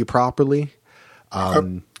completely properly.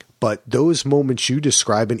 But those moments you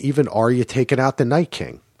describe, and even Arya taking out the Night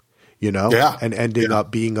King, and ending up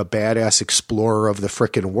being a badass explorer of the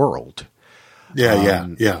frickin' world.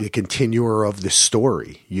 The continuer of the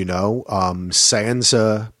story,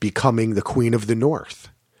 Sansa becoming the Queen of the North,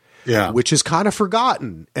 which is kind of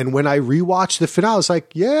forgotten. And when I rewatched the finale, I was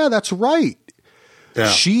like, yeah, that's right. Yeah.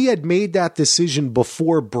 She had made that decision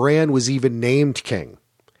before Bran was even named king.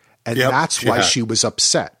 And that's why she was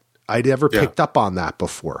upset. I'd never picked up on that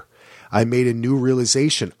before. I made a new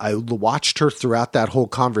realization. I watched her throughout that whole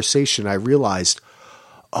conversation. I realized,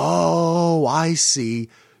 oh, I see.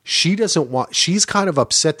 She's kind of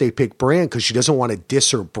upset they picked Bran because she doesn't want to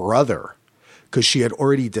diss her brother because she had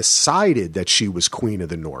already decided that she was Queen of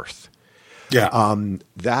the North. Yeah.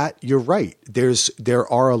 That you're right.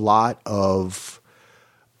 There are a lot of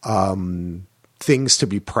things to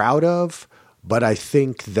be proud of, but I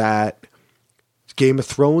think that Game of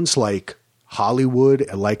Thrones, like Hollywood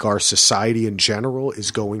and like our society in general,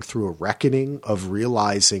 is going through a reckoning of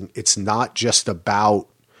realizing it's not just about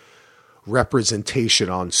representation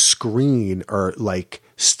on screen or like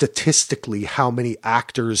statistically how many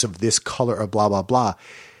actors of this color or blah, blah, blah.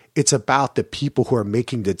 It's about the people who are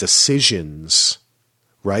making the decisions,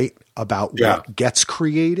 right? About what gets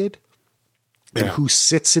created and who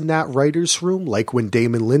sits in that writer's room. Like when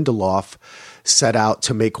Damon Lindelof set out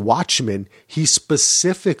to make Watchmen, he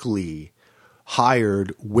specifically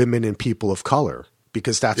hired women and people of color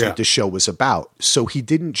because that's what the show was about. So he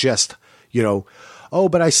didn't just, oh,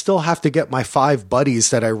 but I still have to get my 5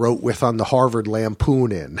 buddies that I wrote with on the Harvard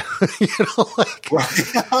Lampoon in. He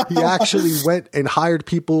actually went and hired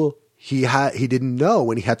people he didn't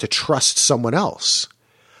know, and he had to trust someone else.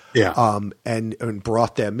 Yeah. And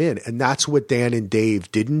brought them in. And that's what Dan and Dave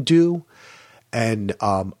didn't do. And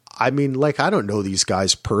I mean, like, I don't know these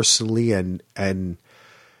guys personally, and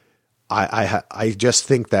I just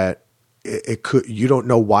think that it could, you don't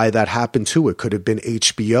know why that happened too. It could have been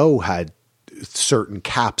HBO had certain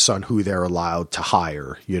caps on who they're allowed to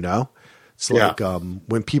hire, It's like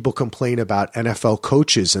when people complain about NFL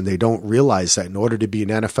coaches and they don't realize that in order to be an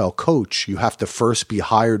NFL coach, you have to first be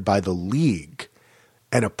hired by the league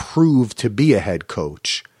and approved to be a head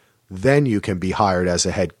coach. Then you can be hired as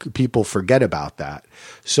a head. People forget about that.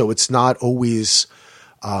 So it's not always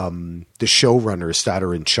the showrunners that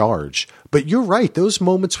are in charge. But you're right. Those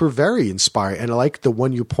moments were very inspiring. And I like the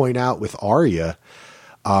one you point out with Arya.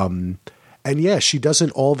 And yeah, she doesn't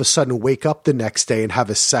all of a sudden wake up the next day and have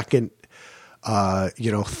a second,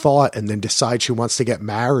 thought and then decide she wants to get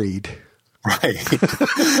married. Right.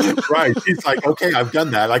 Right. She's like, okay, I've done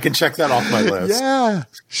that. I can check that off my list. Yeah.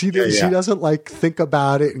 She doesn't like think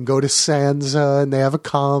about it and go to Sansa and they have a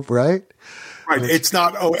comp, right? Right. It's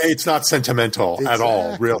not sentimental at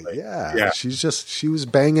all, really. Yeah. She was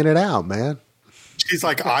banging it out, man. She's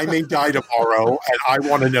like, I may die tomorrow and I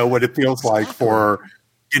want to know what it feels like for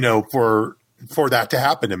that to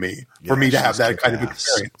happen to me, for me to have that kind of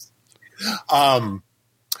experience.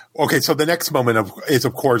 Okay, so the next moment is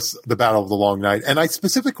of course the Battle of the Long Night, and I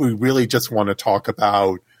specifically really just want to talk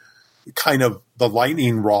about kind of the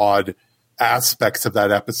lightning rod aspects of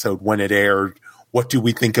that episode when it aired. What do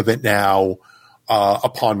we think of it now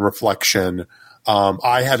upon reflection?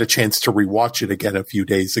 I had a chance to rewatch it again a few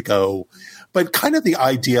days ago, but kind of the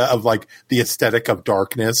idea of like the aesthetic of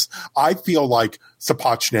darkness, I feel like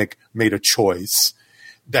Sapochnik made a choice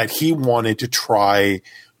that he wanted to try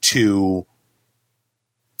to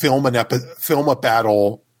film a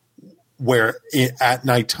battle where at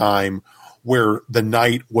nighttime, where the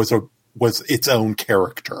night was its own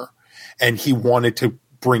character, and he wanted to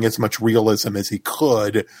bring as much realism as he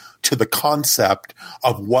could to the concept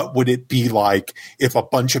of what would it be like if a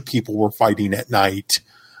bunch of people were fighting at night,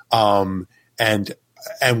 and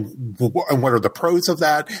what are the pros of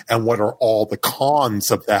that, and what are all the cons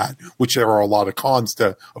of that, which there are a lot of cons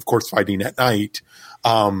to, of course, fighting at night.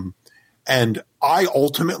 And I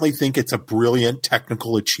ultimately think it's a brilliant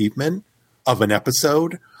technical achievement of an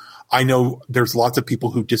episode. I know there's lots of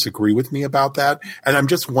people who disagree with me about that. And I'm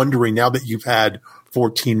just wondering, now that you've had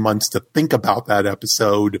 14 months to think about that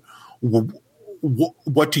episode,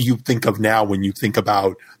 what do you think of now when you think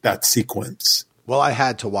about that sequence? Well, I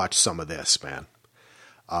had to watch some of this, man.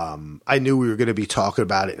 I knew we were going to be talking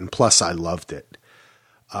about it, and plus I loved it.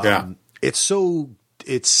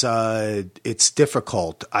 It's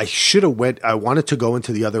difficult. I wanted to go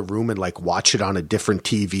into the other room and like watch it on a different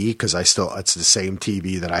TV because it's the same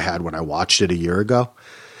TV that I had when I watched it a year ago,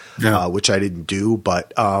 which I didn't do.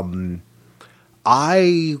 But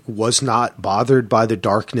I was not bothered by the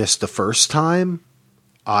darkness the first time.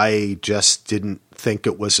 I just didn't think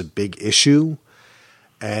it was a big issue,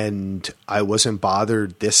 and I wasn't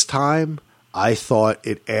bothered this time. I thought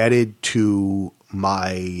it added to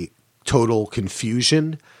my total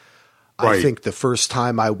confusion. Right. I think the first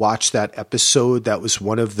time I watched that episode, that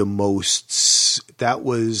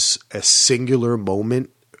was a singular moment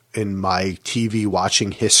in my TV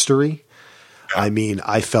watching history. Yeah. I mean,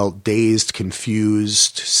 I felt dazed,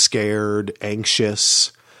 confused, scared,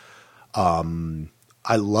 anxious.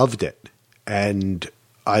 I loved it, and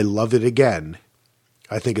I love it again.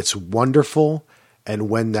 I think it's wonderful. And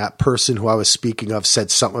when that person who I was speaking of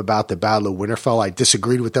said something about the Battle of Winterfell, I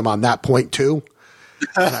disagreed with them on that point too.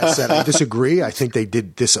 And I said, I disagree. I think they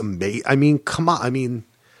did this amazing. I mean, come on. I mean,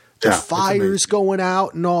 The fires going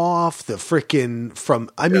out and off, the freaking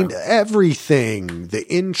everything, the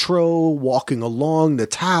intro, walking along the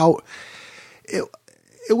tout. It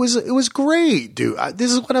was great, dude.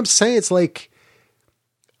 This is what I'm saying. It's like,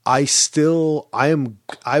 I'm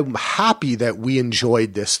happy that we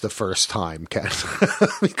enjoyed this the first time, Ken,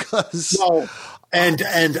 because and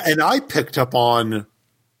I picked up on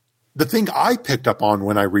the thing I picked up on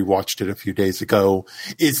when I rewatched it a few days ago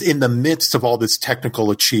is in the midst of all this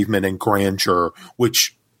technical achievement and grandeur,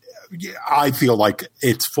 which I feel like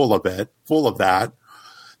it's full of that.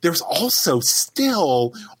 There's also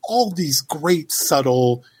still all these great,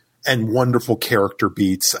 subtle and wonderful character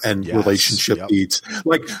beats and relationship beats.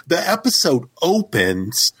 Like the episode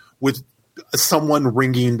opens with someone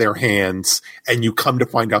wringing their hands and you come to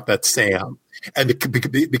find out that's Sam, and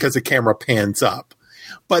because the camera pans up.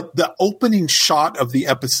 But the opening shot of the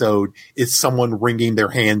episode is someone wringing their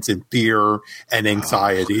hands in fear and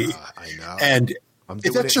anxiety. I know. And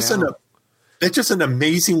that's just an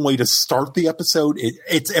amazing way to start the episode.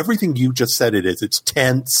 It's everything you just said it is. It's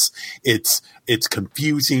tense. It's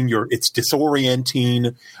confusing. It's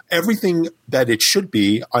disorienting. Everything that it should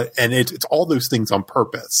be. And it's all those things on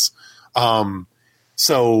purpose.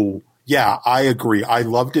 So yeah, I agree. I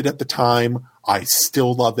loved it at the time. I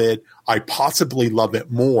still love it. I possibly love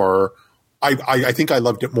it more. I think I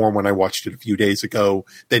loved it more when I watched it a few days ago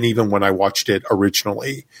than even when I watched it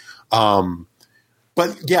originally.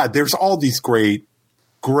 But yeah, there's all these great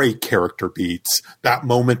character beats. That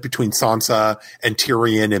moment between Sansa and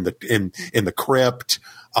Tyrion in the crypt.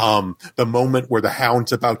 The moment where the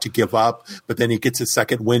Hound's about to give up, but then he gets his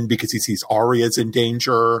second win because he sees Arya's in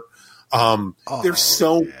danger. There's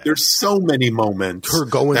so many moments. Her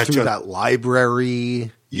going through that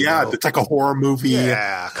library. It's like a horror movie.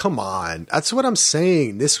 Yeah, come on. That's what I'm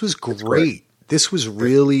saying. This was great. This was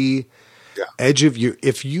really edge of your.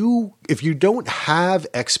 If you don't have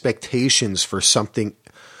expectations for something,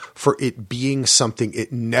 for it being something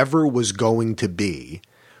it never was going to be,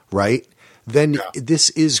 right? Then this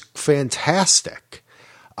is fantastic.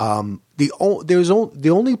 The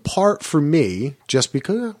only part for me, just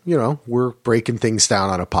because, we're breaking things down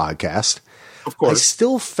on a podcast, of course, I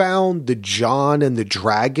still found the Jon and the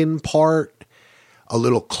dragon part a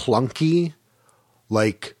little clunky,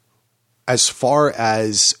 like as far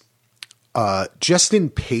as just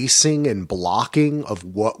in pacing and blocking of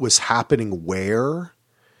what was happening where,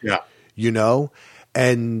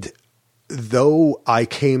 and though I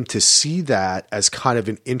came to see that as kind of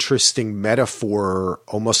an interesting metaphor,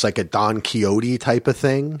 almost like a Don Quixote type of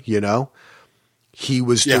thing, he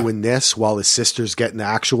was doing this while his sister's getting the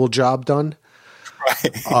actual job done.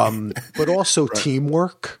 Right. But also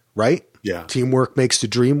teamwork, right? Yeah. Teamwork makes the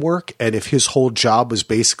dream work. And if his whole job was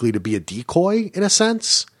basically to be a decoy in a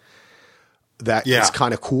sense, that is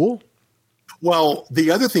kind of cool. Well,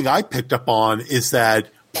 the other thing I picked up on is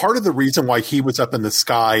that part of the reason why he was up in the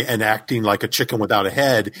sky and acting like a chicken without a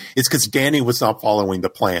head is because Dany was not following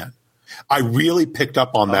the plan. I really picked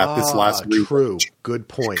up on that this last week. True. Good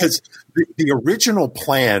point. Because the original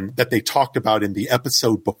plan that they talked about in the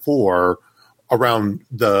episode before around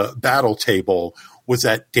the battle table was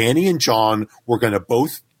that Dany and Jon were going to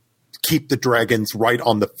both keep the dragons right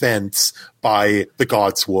on the fence by the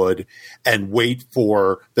Godswood and wait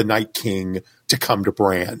for the Night King to come to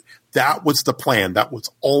Bran. That was the plan. That was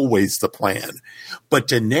always the plan. But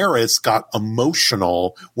Daenerys got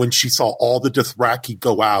emotional when she saw all the Dothraki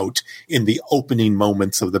go out in the opening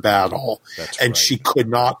moments of the battle. And she could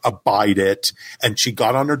not abide it. And she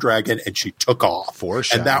got on her dragon and she took off.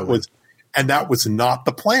 And that was not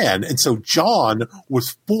the plan. And so Jon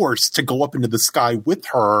was forced to go up into the sky with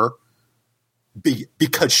her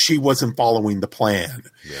because she wasn't following the plan,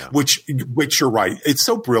 which you're right. It's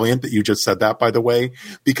so brilliant that you just said that, by the way,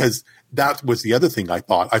 because that was the other thing I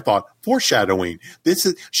thought foreshadowing.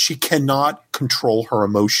 She cannot control her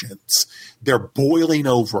emotions. They're boiling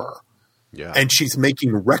over and she's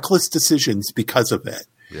making reckless decisions because of it.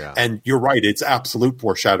 Yeah. And you're right. It's absolute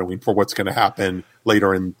foreshadowing for what's going to happen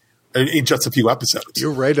later in just a few episodes.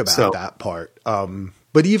 You're right about that part.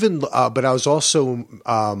 But I was also,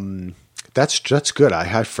 that's good.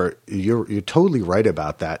 You're totally right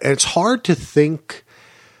about that. And it's hard to think,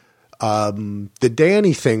 the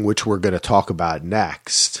Dany thing, which we're going to talk about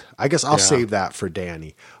next, I guess I'll save that for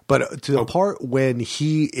Dany, but to the part when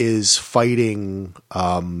he is fighting,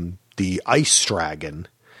 the ice dragon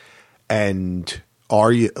and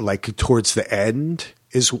towards the end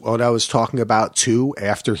is what I was talking about too,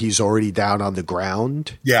 after he's already down on the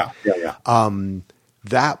ground. Yeah.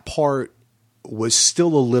 That part was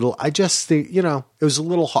still a little, I just think, it was a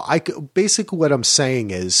little hard. Basically what I'm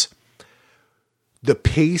saying is the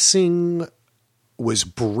pacing was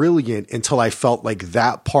brilliant until I felt like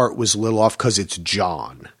that part was a little off because it's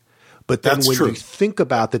Jon. But then when you think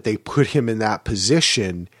about that they put him in that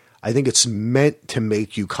position, I think it's meant to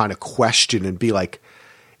make you kind of question and be like,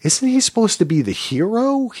 isn't he supposed to be the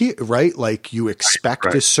hero here? Right? Like you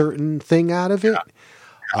expect a certain thing out of it.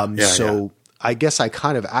 I guess I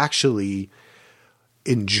kind of actually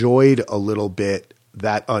enjoyed a little bit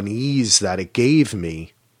that unease that it gave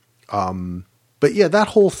me. But yeah, that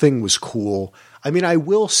whole thing was cool. I mean, I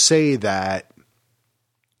will say that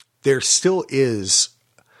there still is,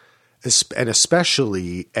 and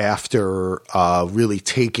especially after really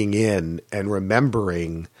taking in and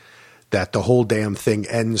remembering that the whole damn thing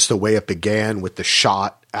ends the way it began with the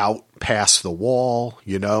shot out past the wall,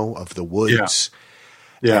 you know, of the woods,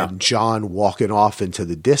 and Jon walking off into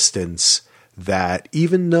the distance, that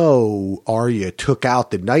even though Arya took out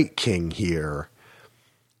the Night King here,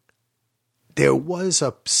 there was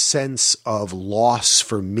a sense of loss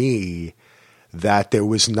for me that there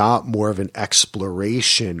was not more of an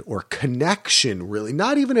exploration or connection, really.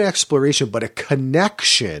 Not even an exploration, but a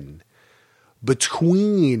connection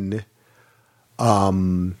between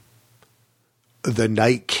the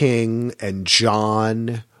Night King and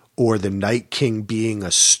Jon, or the Night King being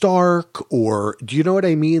a Stark, or do you know what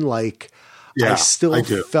I mean? Like, I still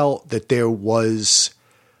felt that there was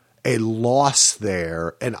a loss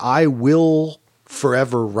there, and I will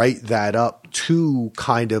forever write that up to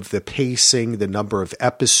kind of the pacing, the number of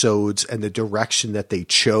episodes, and the direction that they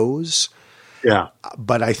chose. Yeah.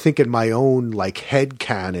 But I think in my own like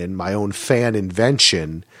headcanon, my own fan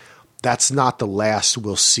invention, that's not the last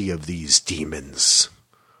we'll see of these demons.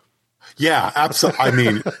 Yeah, absolutely. I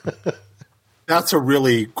mean, that's a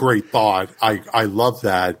really great thought. I love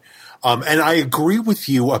that. And I agree with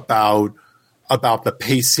you about the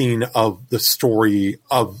pacing of the story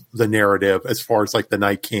of the narrative, as far as like the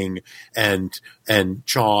Night King and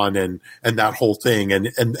Jon and that whole thing and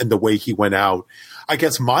the way he went out. I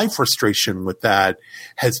guess my frustration with that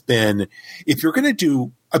has been, if you're going to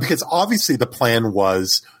do, because obviously the plan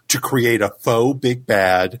was to create a faux big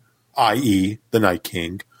bad, i.e. the Night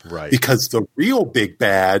King, right? Because the real big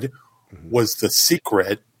bad was the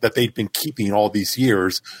secret that they'd been keeping all these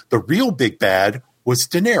years. The real big bad was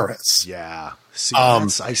Daenerys. Yeah. See,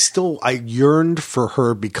 I yearned for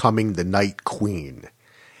her becoming the Night Queen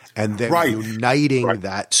and then uniting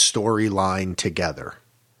that storyline together.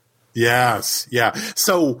 Yes. Yeah.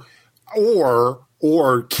 So, or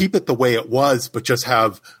keep it the way it was, but just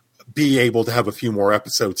be able to have a few more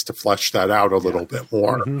episodes to flesh that out a little bit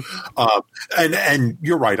more. And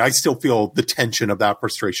you're right. I still feel the tension of that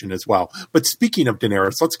frustration as well. But speaking of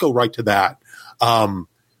Daenerys, let's go right to that.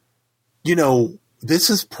 You know, this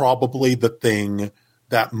is probably the thing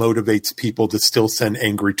that motivates people to still send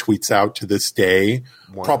angry tweets out to this day.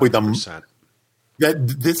 100%. Probably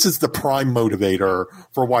this is the prime motivator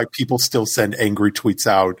for why people still send angry tweets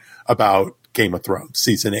out about Game of Thrones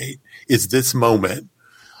season 8, is this moment.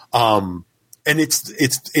 And it's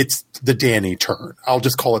the Dany turn. I'll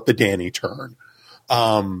just call it the Dany turn.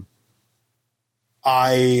 I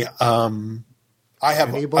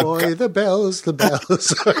have Danny boy, the bells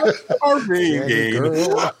are ringing,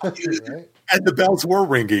 right? And the bells were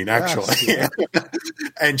ringing actually, yes.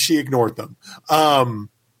 And she ignored them.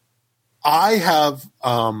 I have,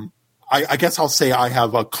 I guess I'll say I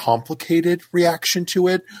have a complicated reaction to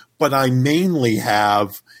it, but I mainly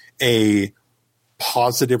have a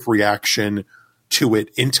positive reaction to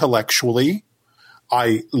it intellectually.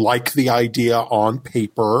 I like the idea on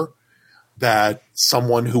paper that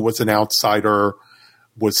someone who was an outsider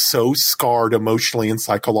was so scarred emotionally and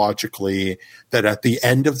psychologically that at the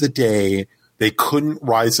end of the day, they couldn't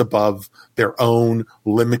rise above their own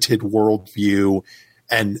limited worldview.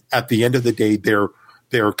 And at the end of the day, their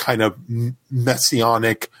kind of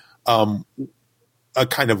messianic, a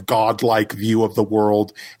kind of godlike view of the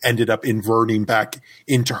world ended up inverting back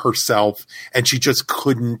into herself. And she just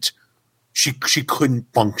couldn't, she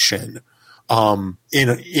couldn't function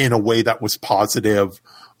in a way that was positive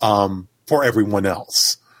for everyone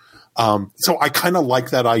else. So I kind of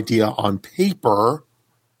like that idea on paper,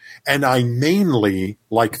 and I mainly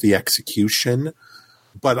like the execution,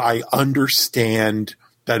 but I understand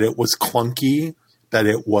that it was clunky, that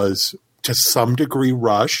it was to some degree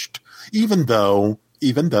rushed, even though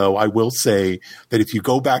I will say that if you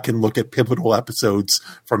go back and look at pivotal episodes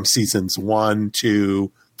from seasons 1,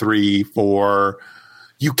 2, 3, 4,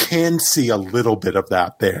 you can see a little bit of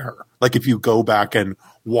that there. Like if you go back and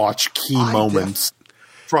watch key moments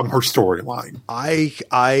from her storyline.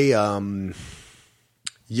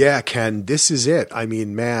 Yeah, Ken, this is it. I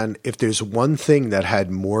mean, man, if there's one thing that had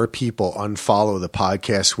more people unfollow the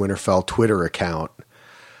Podcast Winterfell Twitter account,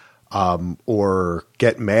 or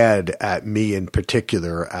get mad at me in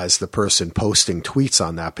particular as the person posting tweets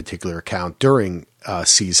on that particular account during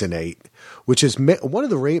season 8, which is one of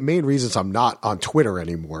the main reasons I'm not on Twitter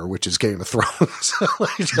anymore, which is Game of Thrones.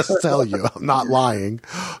 Let me just tell you, I'm not lying.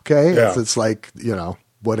 Okay. Yeah. It's like,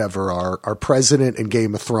 whatever, our president and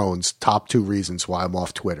Game of Thrones, top 2 reasons why I'm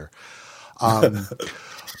off Twitter.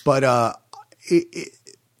 But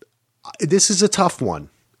this is a tough one.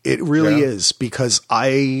 It really is, because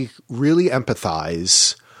I really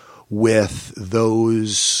empathize with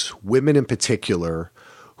those women in particular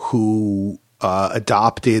who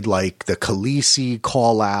adopted like the Khaleesi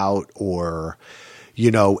call out or,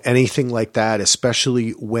 anything like that,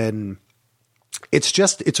 especially when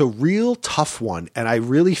it's a real tough one. And I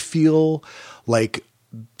really feel like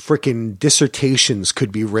freaking dissertations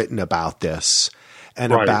could be written about this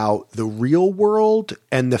and about the real world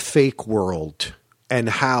and the fake world. And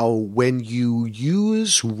how when you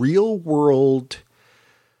use real world,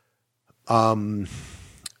 I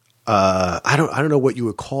don't know what you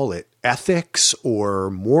would call it, ethics or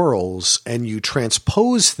morals, and you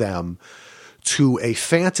transpose them to a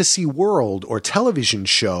fantasy world or television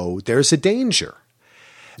show, there's a danger.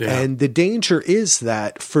 Yeah. And the danger is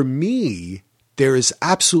that for me, there is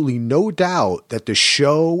absolutely no doubt that the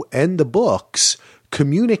show and the books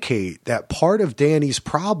communicate that part of Dany's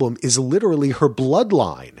problem is literally her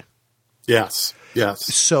bloodline. Yes. Yes.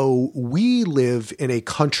 So we live in a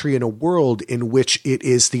country and a world in which it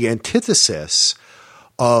is the antithesis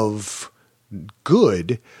of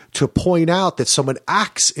good to point out that someone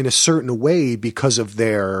acts in a certain way because of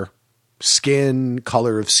their skin,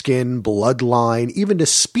 color of skin, bloodline. Even to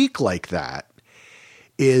speak like that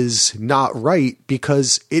is not right,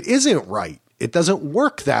 because it isn't right. It doesn't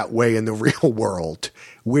work that way in the real world.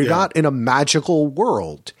 We're not in a magical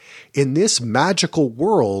world. In this magical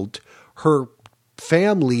world, her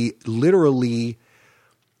family literally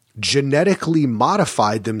genetically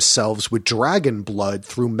modified themselves with dragon blood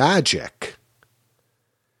through magic.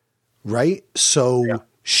 Right? So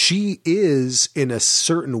she is in a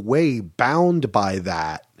certain way bound by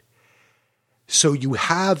that. So you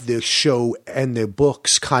have the show and the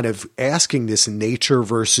books kind of asking this nature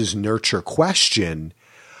versus nurture question,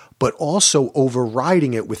 but also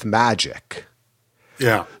overriding it with magic.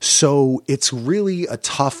 Yeah. So it's really a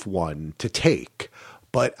tough one to take.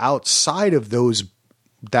 But outside of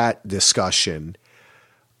that discussion,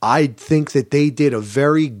 I think that they did a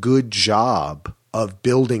very good job of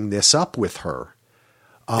building this up with her.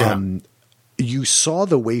 You saw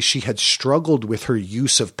the way she had struggled with her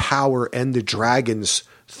use of power and the dragons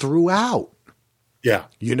throughout. Yeah.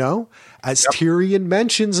 As Tyrion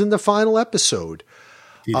mentions in the final episode.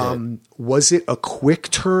 Was it a quick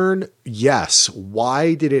turn? Yes.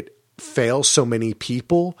 Why did it fail so many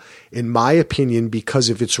people? In my opinion, because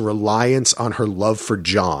of its reliance on her love for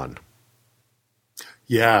Jon.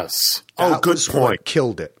 Yes. That good point.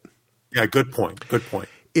 Killed it. Yeah, good point. Good point.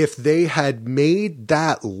 If they had made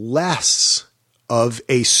that less of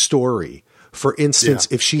a story, for instance,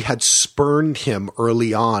 if she had spurned him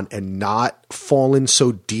early on and not fallen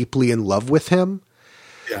so deeply in love with him,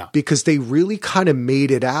 because they really kind of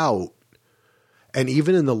made it out. And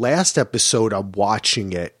even in the last episode, I'm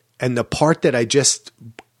watching it, and the part that I just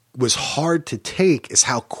was hard to take is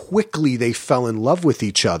how quickly they fell in love with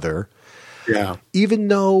each other. Yeah. Even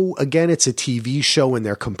though, again, it's a TV show and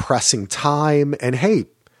they're compressing time. And hey,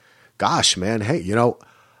 gosh, man,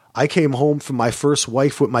 I came home from my first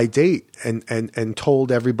wife with my date and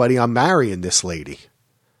told everybody I'm marrying this lady.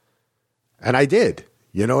 And I did.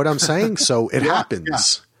 You know what I'm saying? So it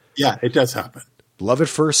happens. Yeah, it does happen. Love at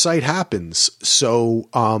first sight happens. So,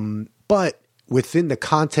 but within the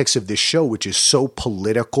context of this show, which is so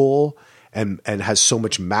political and has so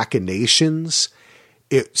much machinations,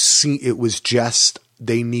 it was just,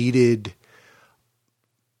 they needed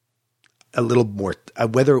a little more,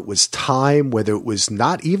 whether it was time, whether it was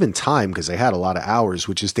not even time, because they had a lot of hours,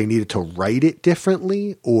 which is they needed to write it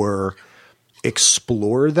differently or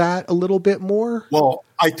explore that a little bit more. Well,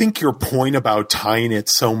 I think your point about tying it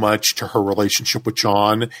so much to her relationship with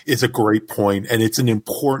Jon is a great point, and it's an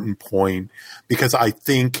important point, because I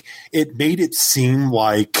think it made it seem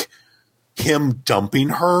like him dumping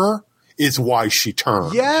her is why she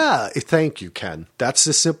turned. Yeah. Thank you, Ken. That's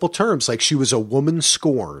the simple terms. Like, she was a woman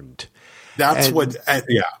scorned. That's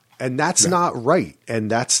And that's not right.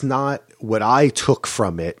 And that's not what I took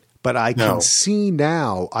from it. But I can see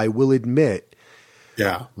now, I will admit,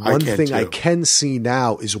 one thing I can see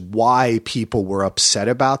now is why people were upset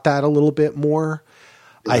about that a little bit more.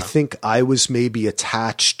 I think I was maybe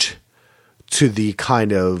attached to the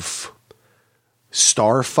kind of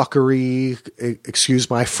star fuckery, excuse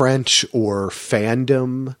my French, or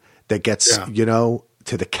fandom that gets,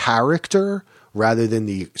 to the character rather than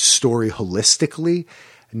the story holistically.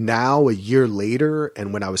 Now, a year later,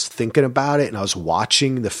 and when I was thinking about it and I was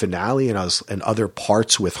watching the finale and other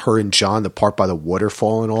parts with her and John, the part by the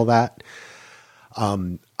waterfall and all that,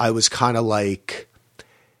 I was kind of like,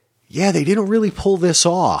 yeah, they didn't really pull this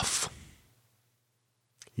off.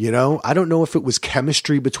 I don't know if it was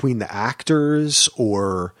chemistry between the actors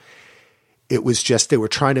or it was just they were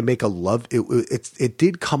trying to make a love. It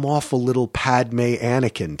did come off a little Padme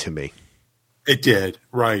Anakin to me. It did,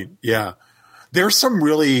 right? Yeah, there's some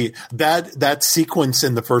really that sequence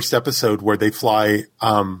in the first episode where they fly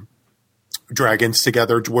dragons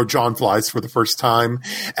together, where John flies for the first time,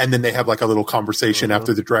 and then they have like a little conversation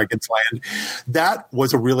after the dragons land. That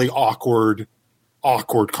was a really awkward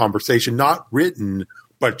conversation, not written,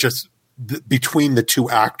 but just between the two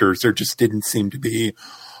actors. There just didn't seem to be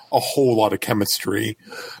a whole lot of chemistry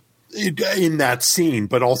in that scene,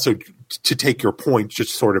 but also to take your point,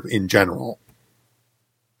 just sort of in general.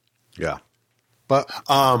 Yeah. But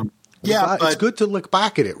it's good to look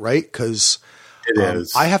back at it, right? Because it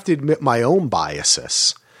is. I have to admit my own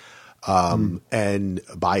biases and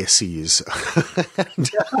biases.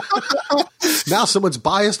 Now someone's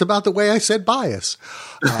biased about the way I said bias.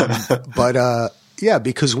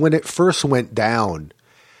 Because when it first went down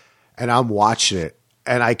and I'm watching it,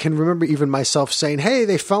 and I can remember even myself saying, hey,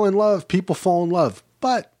 they fell in love, people fall in love.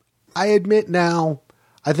 But I admit now,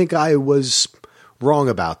 I think I was wrong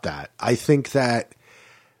about that. I think that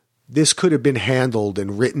this could have been handled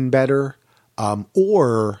and written better,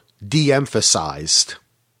 or de-emphasized.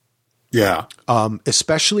 Yeah.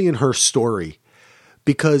 Especially in her story,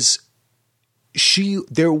 because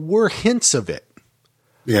there were hints of it.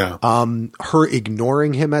 Yeah. Her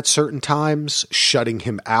ignoring him at certain times, shutting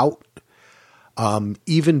him out,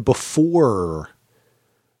 even before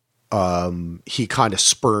he kind of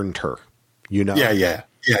spurned her, Yeah.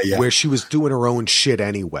 Where she was doing her own shit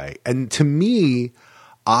anyway. And to me,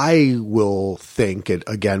 I will think, and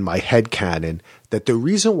again, my headcanon, that the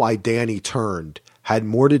reason why Dany turned had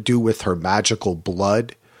more to do with her magical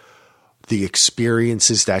blood, the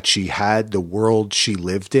experiences that she had, the world she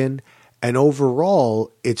lived in. And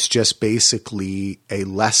overall, it's just basically a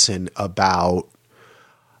lesson about,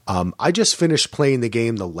 I just finished playing the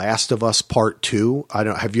game The Last of Us Part 2.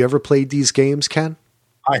 Have you ever played these games, Ken?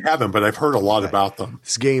 I haven't, but I've heard a lot about them.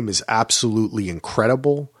 This game is absolutely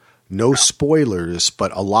incredible. No spoilers,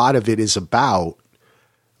 but a lot of it is about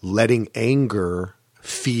letting anger,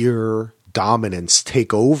 fear, dominance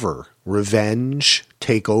take over, revenge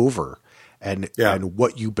take over, and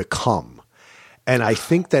what you become. And I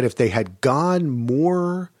think that if they had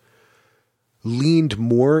leaned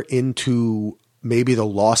more into maybe the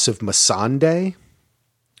loss of Missandei,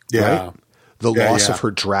 right? The loss of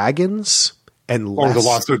her dragons, or the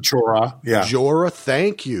loss of Jorah. Yeah. Jorah,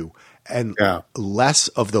 thank you. And less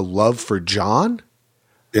of the love for Jon.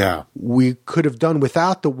 Yeah. We could have done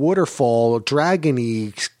without the waterfall,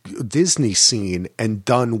 dragon-y Disney scene, and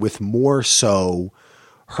done with more so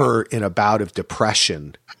her in a bout of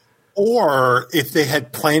depression. Or if they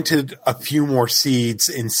had planted a few more seeds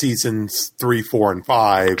in seasons 3, 4, and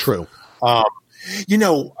 5. True.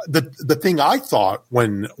 The thing I thought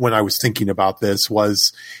when I was thinking about this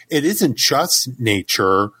was it isn't just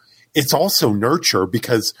nature, it's also nurture,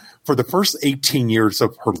 because for the first 18 years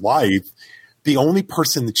of her life, the only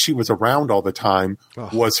person that she was around all the time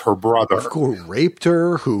was her brother. Who raped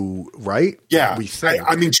her, right? Yeah. We think.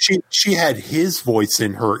 I mean, she had his voice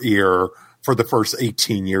in her ear for the first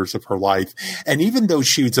 18 years of her life. And even though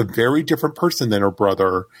she was a very different person than her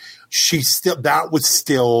brother, that was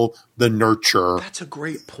still the nurture. That's a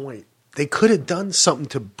great point. They could have done something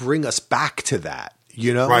to bring us back to that,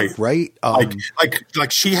 Right. Right?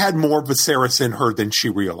 Like she had more Viserys in her than she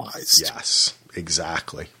realized. Yes,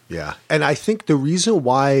 exactly. Yeah. And I think the reason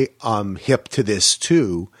why I'm hip to this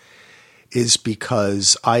too is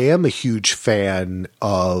because I am a huge fan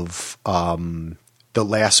of the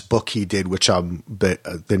last book he did, which all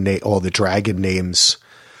the dragon names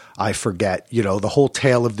I forget, the whole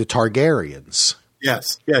tale of the Targaryens.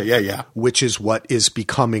 Yes. Yeah. Which is what is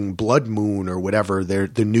becoming Blood Moon or whatever,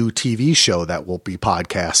 the new TV show that we'll be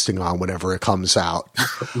podcasting on whenever it comes out.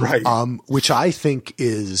 Right. Which I think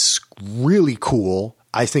is really cool.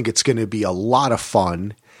 I think it's going to be a lot of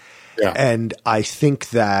fun. Yeah. And I think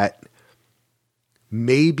that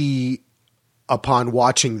maybe upon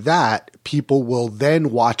watching that, people will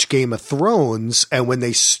then watch Game of Thrones. And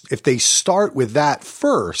if they start with that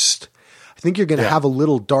first, I think you're going to have a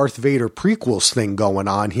little Darth Vader prequels thing going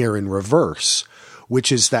on here in reverse,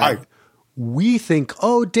 which is that we think,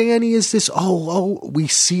 oh, Dany is this, we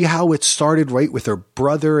see how it started right with her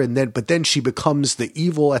brother. But then she becomes the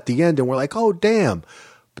evil at the end and we're like, oh, damn.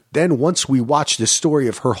 But then once we watch the story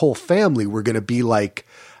of her whole family, we're going to be like,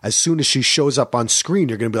 as soon as she shows up on screen,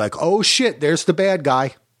 you're going to be like, oh shit, there's the bad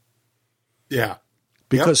guy. Yeah.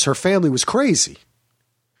 Because her family was crazy.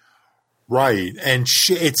 Right. And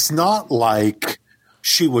it's not like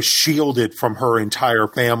she was shielded from her entire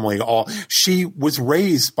family. She was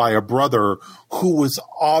raised by a brother who was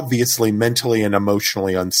obviously mentally and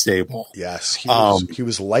emotionally unstable. Yes. He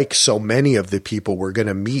was like so many of the people we're going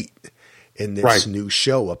to meet in this new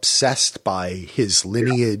show, obsessed by his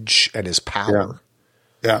lineage and his power.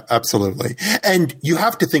 Yeah, absolutely. And you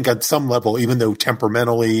have to think at some level, even though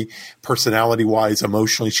temperamentally, personality-wise,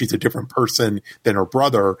 emotionally, she's a different person than her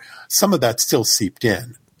brother, some of that still seeped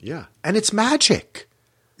in. Yeah. And it's magic.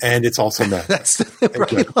 And it's also magic. That's the thing,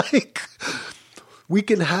 right? Like, we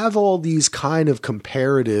can have all these kind of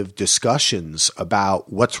comparative discussions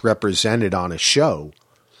about what's represented on a show,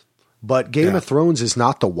 but Game of Thrones is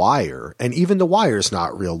not The Wire, and even The Wire is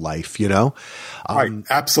not real life, you know? Right,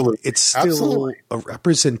 absolutely. It's still a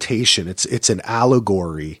representation. It's an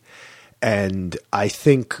allegory. And I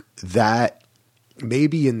think that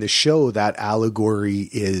maybe in the show that allegory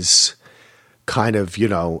is kind of, you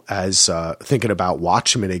know, as thinking about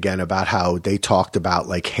Watchmen again, about how they talked about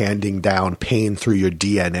like handing down pain through your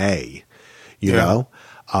DNA, you know?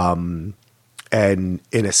 And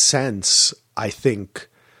in a sense, I think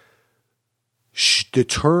the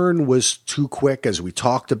turn was too quick, as we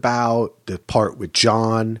talked about, the part with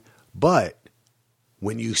Jon. But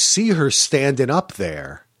when you see her standing up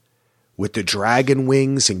there with the dragon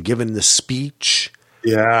wings and giving the speech,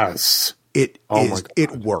 it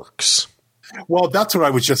works. Well, that's what I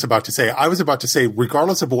was just about to say. I was about to say,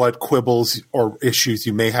 regardless of what quibbles or issues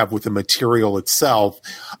you may have with the material itself,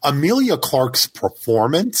 Emilia Clarke's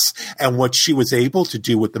performance and what she was able to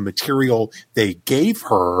do with the material they gave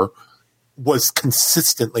her was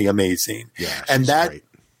consistently amazing. Yeah, and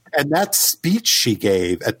that speech she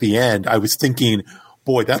gave at the end, I was thinking,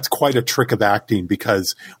 boy, that's quite a trick of acting,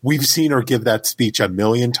 because we've seen her give that speech a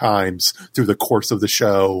million times through the course of the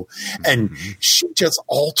show. And she just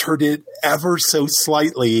altered it ever so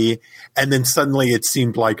slightly. And then suddenly it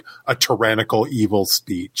seemed like a tyrannical, evil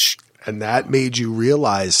speech. And that made you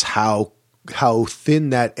realize how thin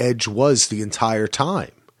that edge was the entire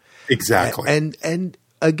time. Exactly. And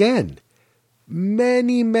again,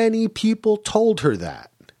 many people told her that.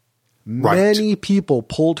 Many people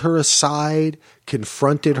pulled her aside,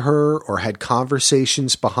 confronted her, or had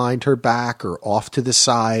conversations behind her back or off to the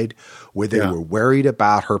side where they were worried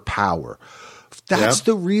about her power. That's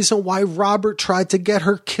the reason why Robert tried to get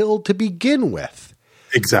her killed to begin with.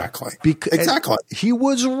 Exactly. Exactly. He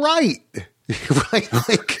was right. Right?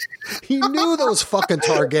 Like, he knew those fucking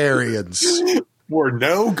Targaryens were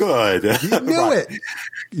no good. He knew it.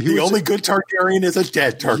 The only good Targaryen is a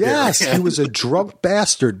dead Targaryen. Yes, he was a drunk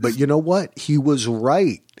bastard, but you know what? He was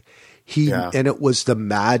right. And it was the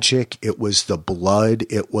magic, it was the blood,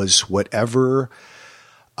 it was whatever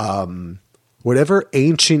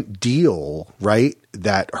ancient deal, right,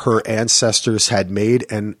 that her ancestors had made.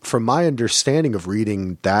 And from my understanding of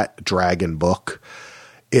reading that dragon book,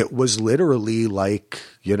 it was literally like,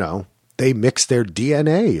 you know, they mixed their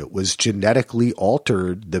DNA. It was genetically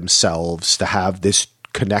altered themselves to have this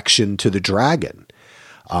connection to the dragon.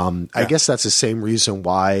 I guess that's the same reason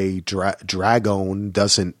why Dragon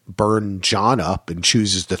doesn't burn Jon up and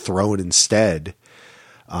chooses the throne instead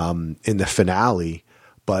in the finale.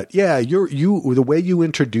 But yeah, the way you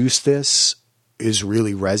introduce this is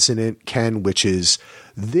really resonant, Ken, which is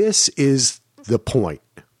this is the point.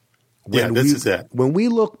 This is it. When we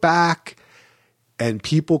look back and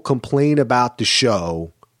people complain about the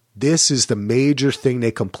show, this is the major thing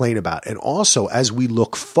they complain about. And also, as we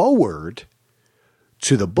look forward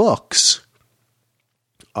to the books,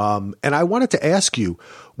 and I wanted to ask you,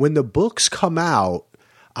 when the books come out,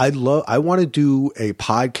 I want to do a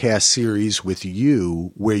podcast series with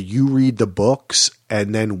you where you read the books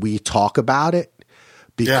and then we talk about it,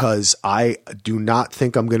 because I do not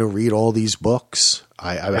think I'm going to read all these books.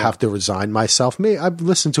 I have to resign myself. I've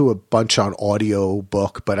listened to a bunch on audio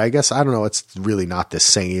book, but I guess, I don't know, it's really not the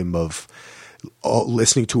same of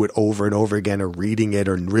listening to it over and over again or reading it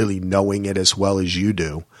or really knowing it as well as you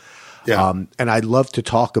do. Yeah. And I'd love to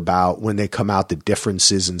talk about when they come out, the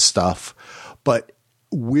differences and stuff, but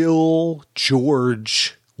will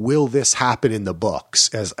this happen in the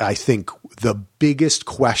books? As I think the biggest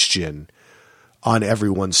question on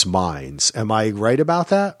everyone's minds. Am I right about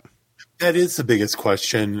that? That is the biggest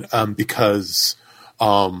question, because,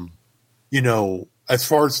 as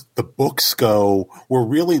far as the books go, we're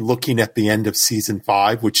really looking at the end of season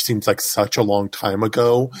 5, which seems like such a long time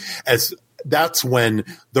ago, as that's when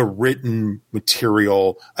the written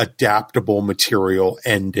material, adaptable material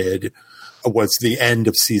ended, was the end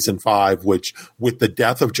of season 5, which with the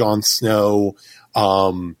death of Jon Snow,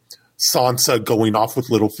 Sansa going off with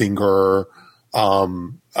Littlefinger,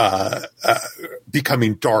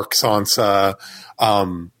 becoming Dark Sansa.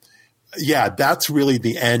 That's really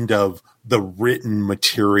the end of the written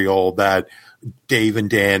material that Dave and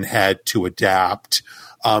Dan had to adapt.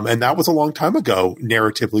 And that was a long time ago,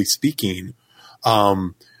 narratively speaking.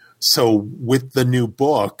 So with the new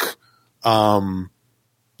book, like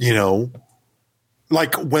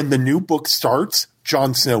when the new book starts,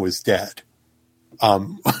 Jon Snow is dead.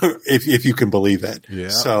 If you can believe it. Yeah.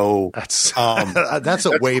 So that's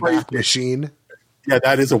a wayback machine. Yeah,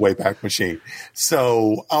 that is a wayback machine.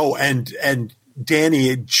 So, and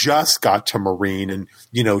Dany just got to Meereen, and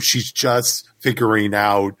she's just figuring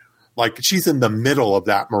out, like, she's in the middle of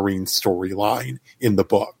that Meereen storyline in the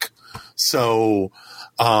book. So,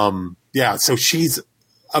 so she's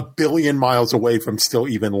a billion miles away from still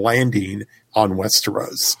even landing on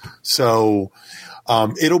Westeros. So,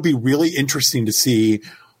 it'll be really interesting to see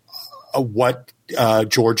what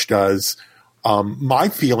George does. My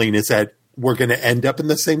feeling is that we're going to end up in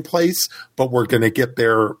the same place, but we're going to get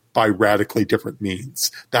there by radically different means.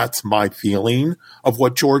 That's my feeling of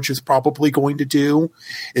what George is probably going to do,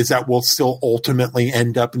 is that we'll still ultimately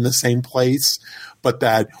end up in the same place, but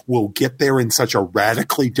that we'll get there in such a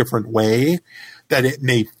radically different way that it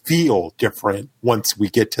may feel different once we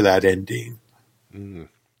get to that ending. Mm.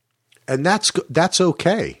 And that's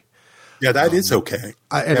okay. Yeah, that is okay.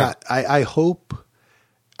 I hope,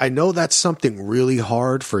 I know that's something really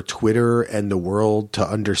hard for Twitter and the world to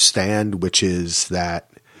understand, which is that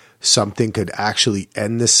something could actually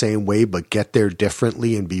end the same way, but get there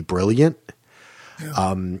differently and be brilliant.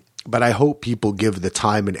 Yeah. But I hope people give the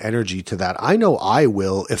time and energy to that. I know I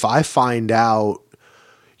will, if I find out,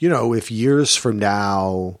 if years from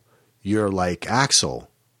now you're like Axel,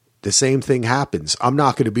 the same thing happens. I'm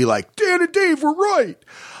not going to be like, Dan and Dave were right.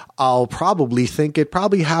 I'll probably think it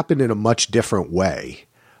probably happened in a much different way.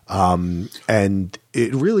 And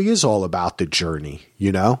it really is all about the journey,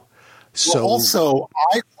 So well, also,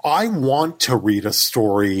 I want to read a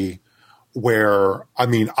story where, I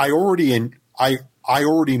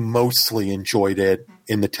already mostly enjoyed it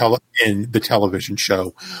in the television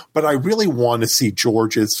show, but I really want to see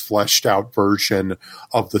George's fleshed out version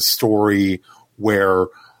of the story where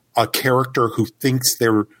a character who thinks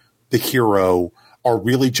they're the hero are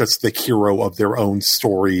really just the hero of their own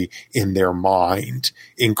story in their mind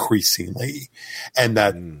increasingly. And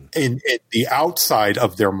that in the outside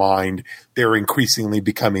of their mind, they're increasingly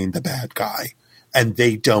becoming the bad guy and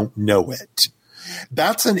they don't know it.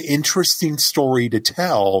 That's an interesting story to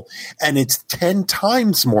tell. And it's 10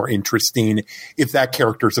 times more interesting if that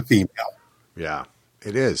character's a female. Yeah,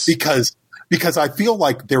 it is. Because I feel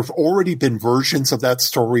like there's already been versions of that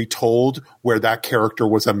story told where that character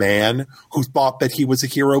was a man who thought that he was a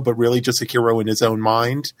hero, but really just a hero in his own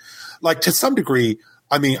mind. Like, to some degree,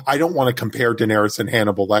 I don't want to compare Daenerys and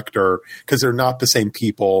Hannibal Lecter because they're not the same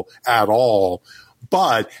people at all.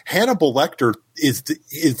 But Hannibal Lecter is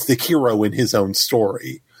the hero in his own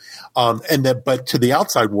story. But to the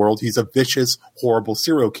outside world, he's a vicious, horrible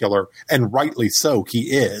serial killer, and rightly so,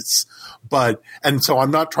 he is. And so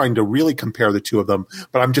I'm not trying to really compare the two of them,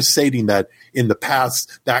 but I'm just stating that in the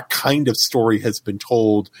past, that kind of story has been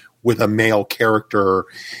told with a male character.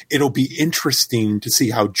 It'll be interesting to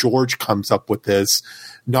see how George comes up with this,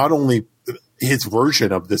 not only his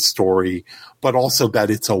version of this story, but also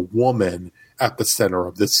that it's a woman at the center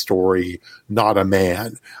of this story, not a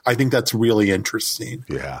man. I think that's really interesting.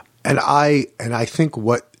 Yeah. And I think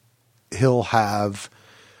what he'll have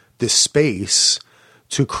the space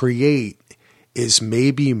to create is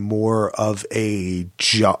maybe more of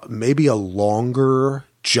maybe a longer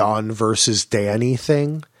Jon versus Dany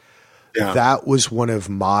thing. Yeah. That was one of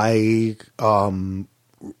my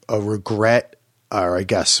a regret, or I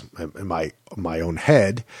guess in my own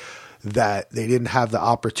head, that they didn't have the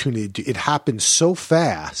opportunity. It happened so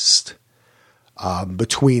fast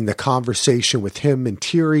between the conversation with him and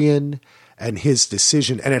Tyrion and his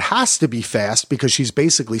decision. And it has to be fast because she's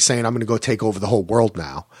basically saying, I'm going to go take over the whole world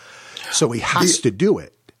now. So he has to do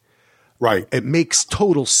it. Right. It makes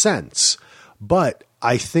total sense. But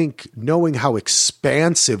I think knowing how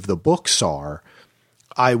expansive the books are,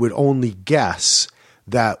 I would only guess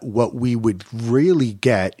that what we would really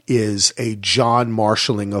get is a Jon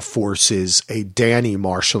marshaling of forces, a Dany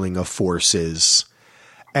marshaling of forces,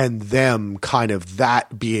 and them kind of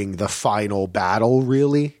that being the final battle,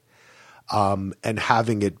 really. And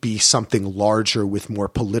having it be something larger with more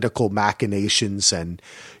political machinations. And,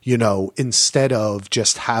 you know, instead of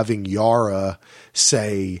just having Yara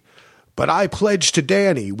say, but I pledge to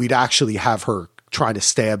Dany, we'd actually have her trying to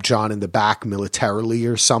stab Jon in the back militarily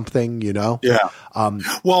or something, you know? Yeah.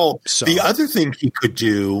 The other thing he could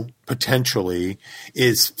do potentially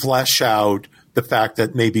is flesh out the fact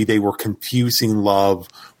that maybe they were confusing love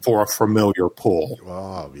for a familiar pull.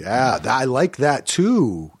 Oh, yeah. I like that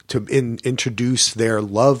too, to introduce their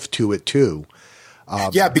love to it too.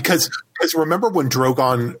 Because remember when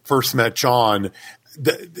Drogon first met Jon,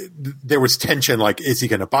 there was tension, like, is he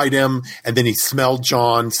going to bite him? And then he smelled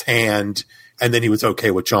Jon's hand, and then he was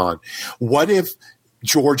okay with Jon. What if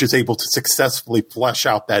George is able to successfully flesh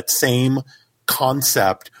out that same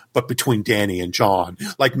concept, but between Dany and Jon?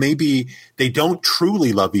 Like, maybe they don't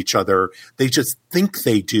truly love each other. They just think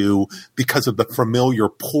they do because of the familiar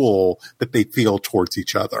pull that they feel towards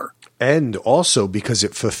each other. And also because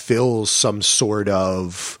it fulfills some sort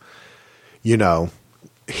of, you know,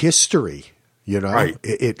 history, you know, right.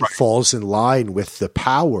 It falls in line with the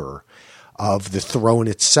power of the throne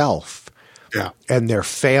itself. Yeah. And their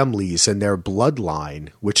families and their bloodline,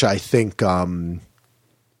 which I think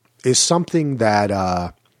is something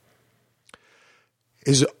that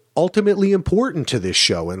is ultimately important to this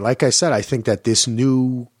show. And like I said, I think that this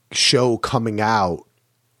new show coming out,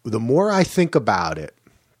 the more I think about it,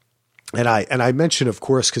 and I mention, of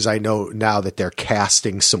course, because I know now that they're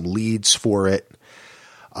casting some leads for it,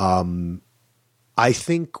 I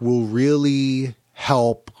think will really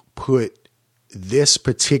help put this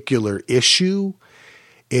particular issue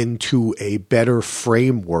into a better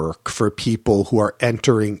framework for people who are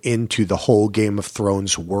entering into the whole Game of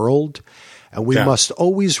Thrones world. And we must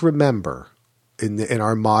always remember in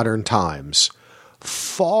our modern times,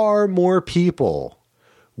 far more people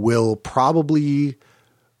will probably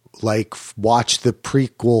like watch the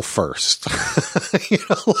prequel first. You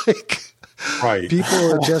know, like right.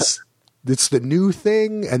 People are just, it's the new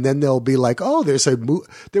thing. And then they'll be like, oh,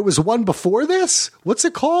 there was one before this. What's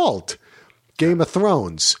it called? Game of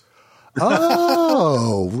Thrones.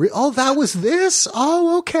 Oh, that was this.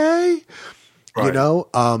 Oh, okay. Right. You know,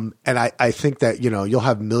 and I think that, you know, you'll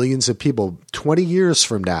have millions of people 20 years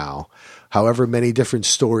from now, however many different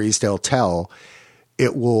stories they'll tell,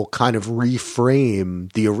 it will kind of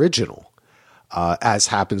reframe the original, as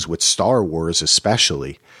happens with Star Wars,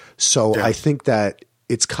 especially. So I think that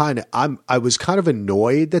it's kind of, I was kind of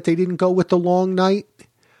annoyed that they didn't go with the long night,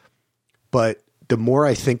 but the more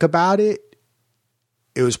I think about it,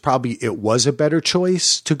 it was a better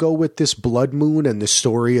choice to go with this Blood Moon and the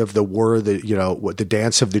story of the war, the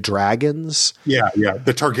Dance of the Dragons. Yeah.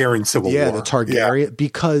 The Targaryen Civil War. Yeah, the Targaryen,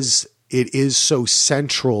 because it is so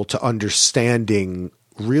central to understanding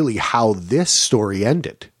really how this story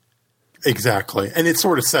ended. Exactly. And it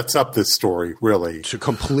sort of sets up this story, really. To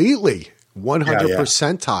completely 100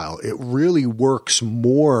 percentile. It really works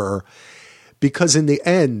more because in the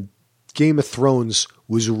end, Game of Thrones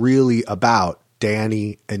was really about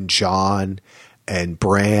Dany and Jon and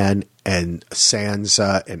Bran and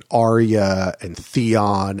Sansa and Arya and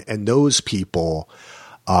Theon and those people,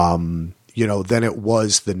 than it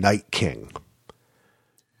was the Night King.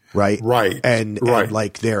 Right. Right. And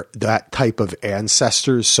like that type of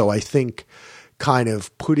ancestors. So I think kind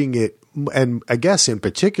of putting it, and I guess in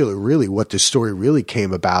particular, really what the story really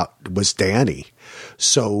came about was Dany.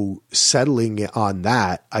 So settling on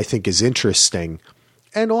that, I think is interesting.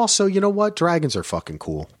 And also, you know what? Dragons are fucking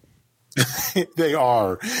cool. They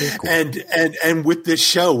are. Cool. And with this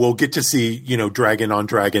show, we'll get to see, dragon on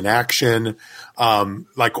dragon action.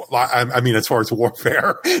 As far as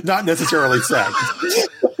warfare, not necessarily sex,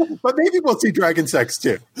 but maybe we'll see dragon sex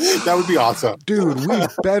too. That would be awesome. Dude, we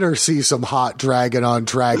better see some hot dragon on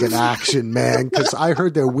dragon action, man. Cause I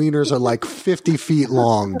heard their wieners are like 50 feet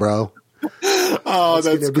long, bro. Oh,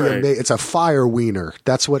 that's great. It's a fire wiener.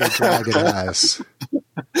 That's what a dragon has.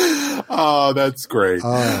 Oh, that's great.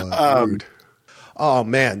 Dude. Oh,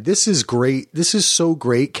 man, this is great. This is so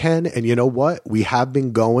great, Ken. And you know what? We have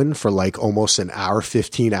been going for like almost an hour,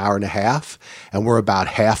 15 hour and a half. And we're about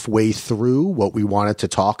halfway through what we wanted to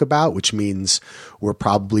talk about, which means we're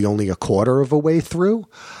probably only a quarter of a way through.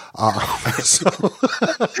 That's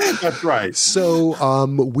right. So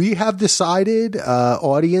we have decided,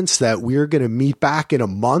 audience, that we're going to meet back in a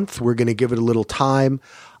month. We're going to give it a little time.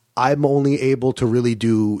 I'm only able to really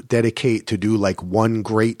dedicate to do like one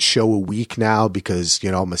great show a week now because,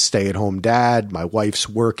 you know, I'm a stay-at-home dad. My wife's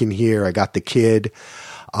working here. I got the kid,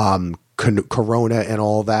 Corona and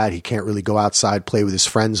all that. He can't really go outside, play with his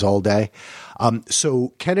friends all day.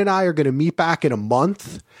 So Ken and I are going to meet back in a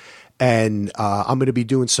month. And I'm going to be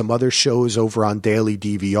doing some other shows over on Daily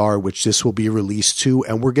DVR, which this will be released to.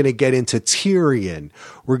 And we're going to get into Tyrion.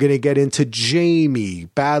 We're going to get into Jaime,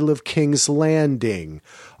 Battle of King's Landing,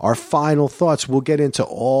 our final thoughts. We'll get into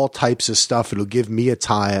all types of stuff. It'll give me a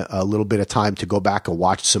little bit of time to go back and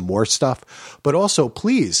watch some more stuff. But also,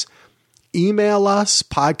 please email us,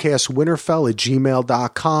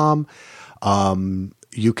 podcastwinterfell@gmail.com.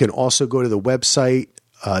 You can also go to the website,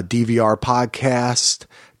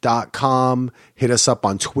 DVRpodcast.com. Hit us up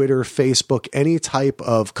on Twitter, Facebook, any type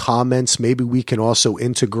of comments. Maybe we can also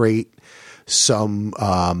integrate some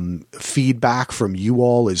feedback from you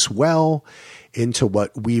all as well into what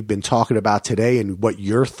we've been talking about today and what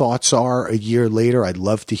your thoughts are a year later. I'd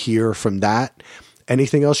love to hear from that.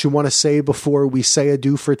 Anything else you want to say before we say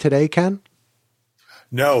adieu for today, Ken?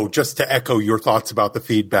 No, just to echo your thoughts about the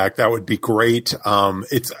feedback. That would be great.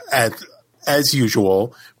 It's as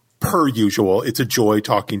usual. Per usual, it's a joy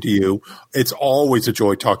talking to you. It's always a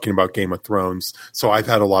joy talking about Game of Thrones. So I've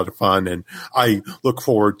had a lot of fun, and I look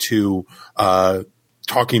forward to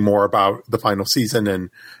talking more about the final season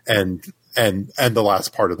and the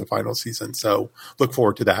last part of the final season. So look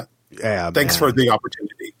forward to that. Yeah, thanks for the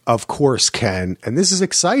opportunity. Of course, Ken. And this is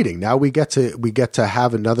exciting. Now we get to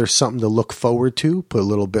have another something to look forward to. Put a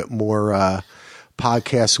little bit more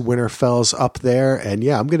podcast Winterfells up there. And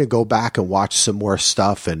yeah, I'm going to go back and watch some more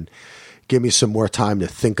stuff and give me some more time to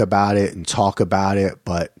think about it and talk about it.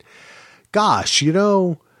 But gosh, you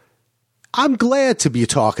know, I'm glad to be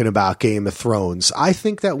talking about Game of Thrones. I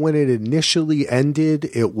think that when it initially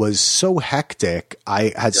ended, it was so hectic.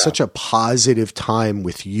 I had such a positive time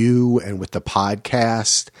with you and with the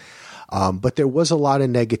podcast. But there was a lot of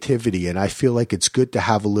negativity, and I feel like it's good to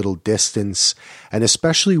have a little distance, and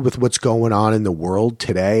especially with what's going on in the world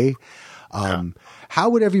today. How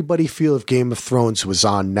would everybody feel if Game of Thrones was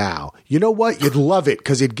on now? You know what? You'd love it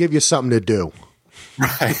because it'd give you something to do.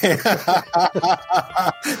 Right.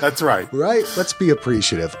 That's right. Right? Let's be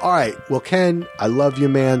appreciative. All right. Well, Ken, I love you,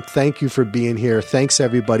 man. Thank you for being here. Thanks,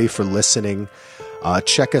 everybody, for listening.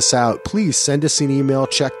 Check us out. Please send us an email.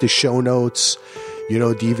 Check the show notes. You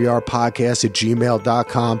know,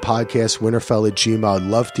 dvrpodcast@gmail.com, podcastwinterfell@gmail. I'd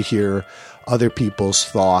love to hear other people's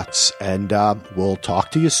thoughts, and we'll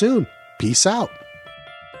talk to you soon. Peace out.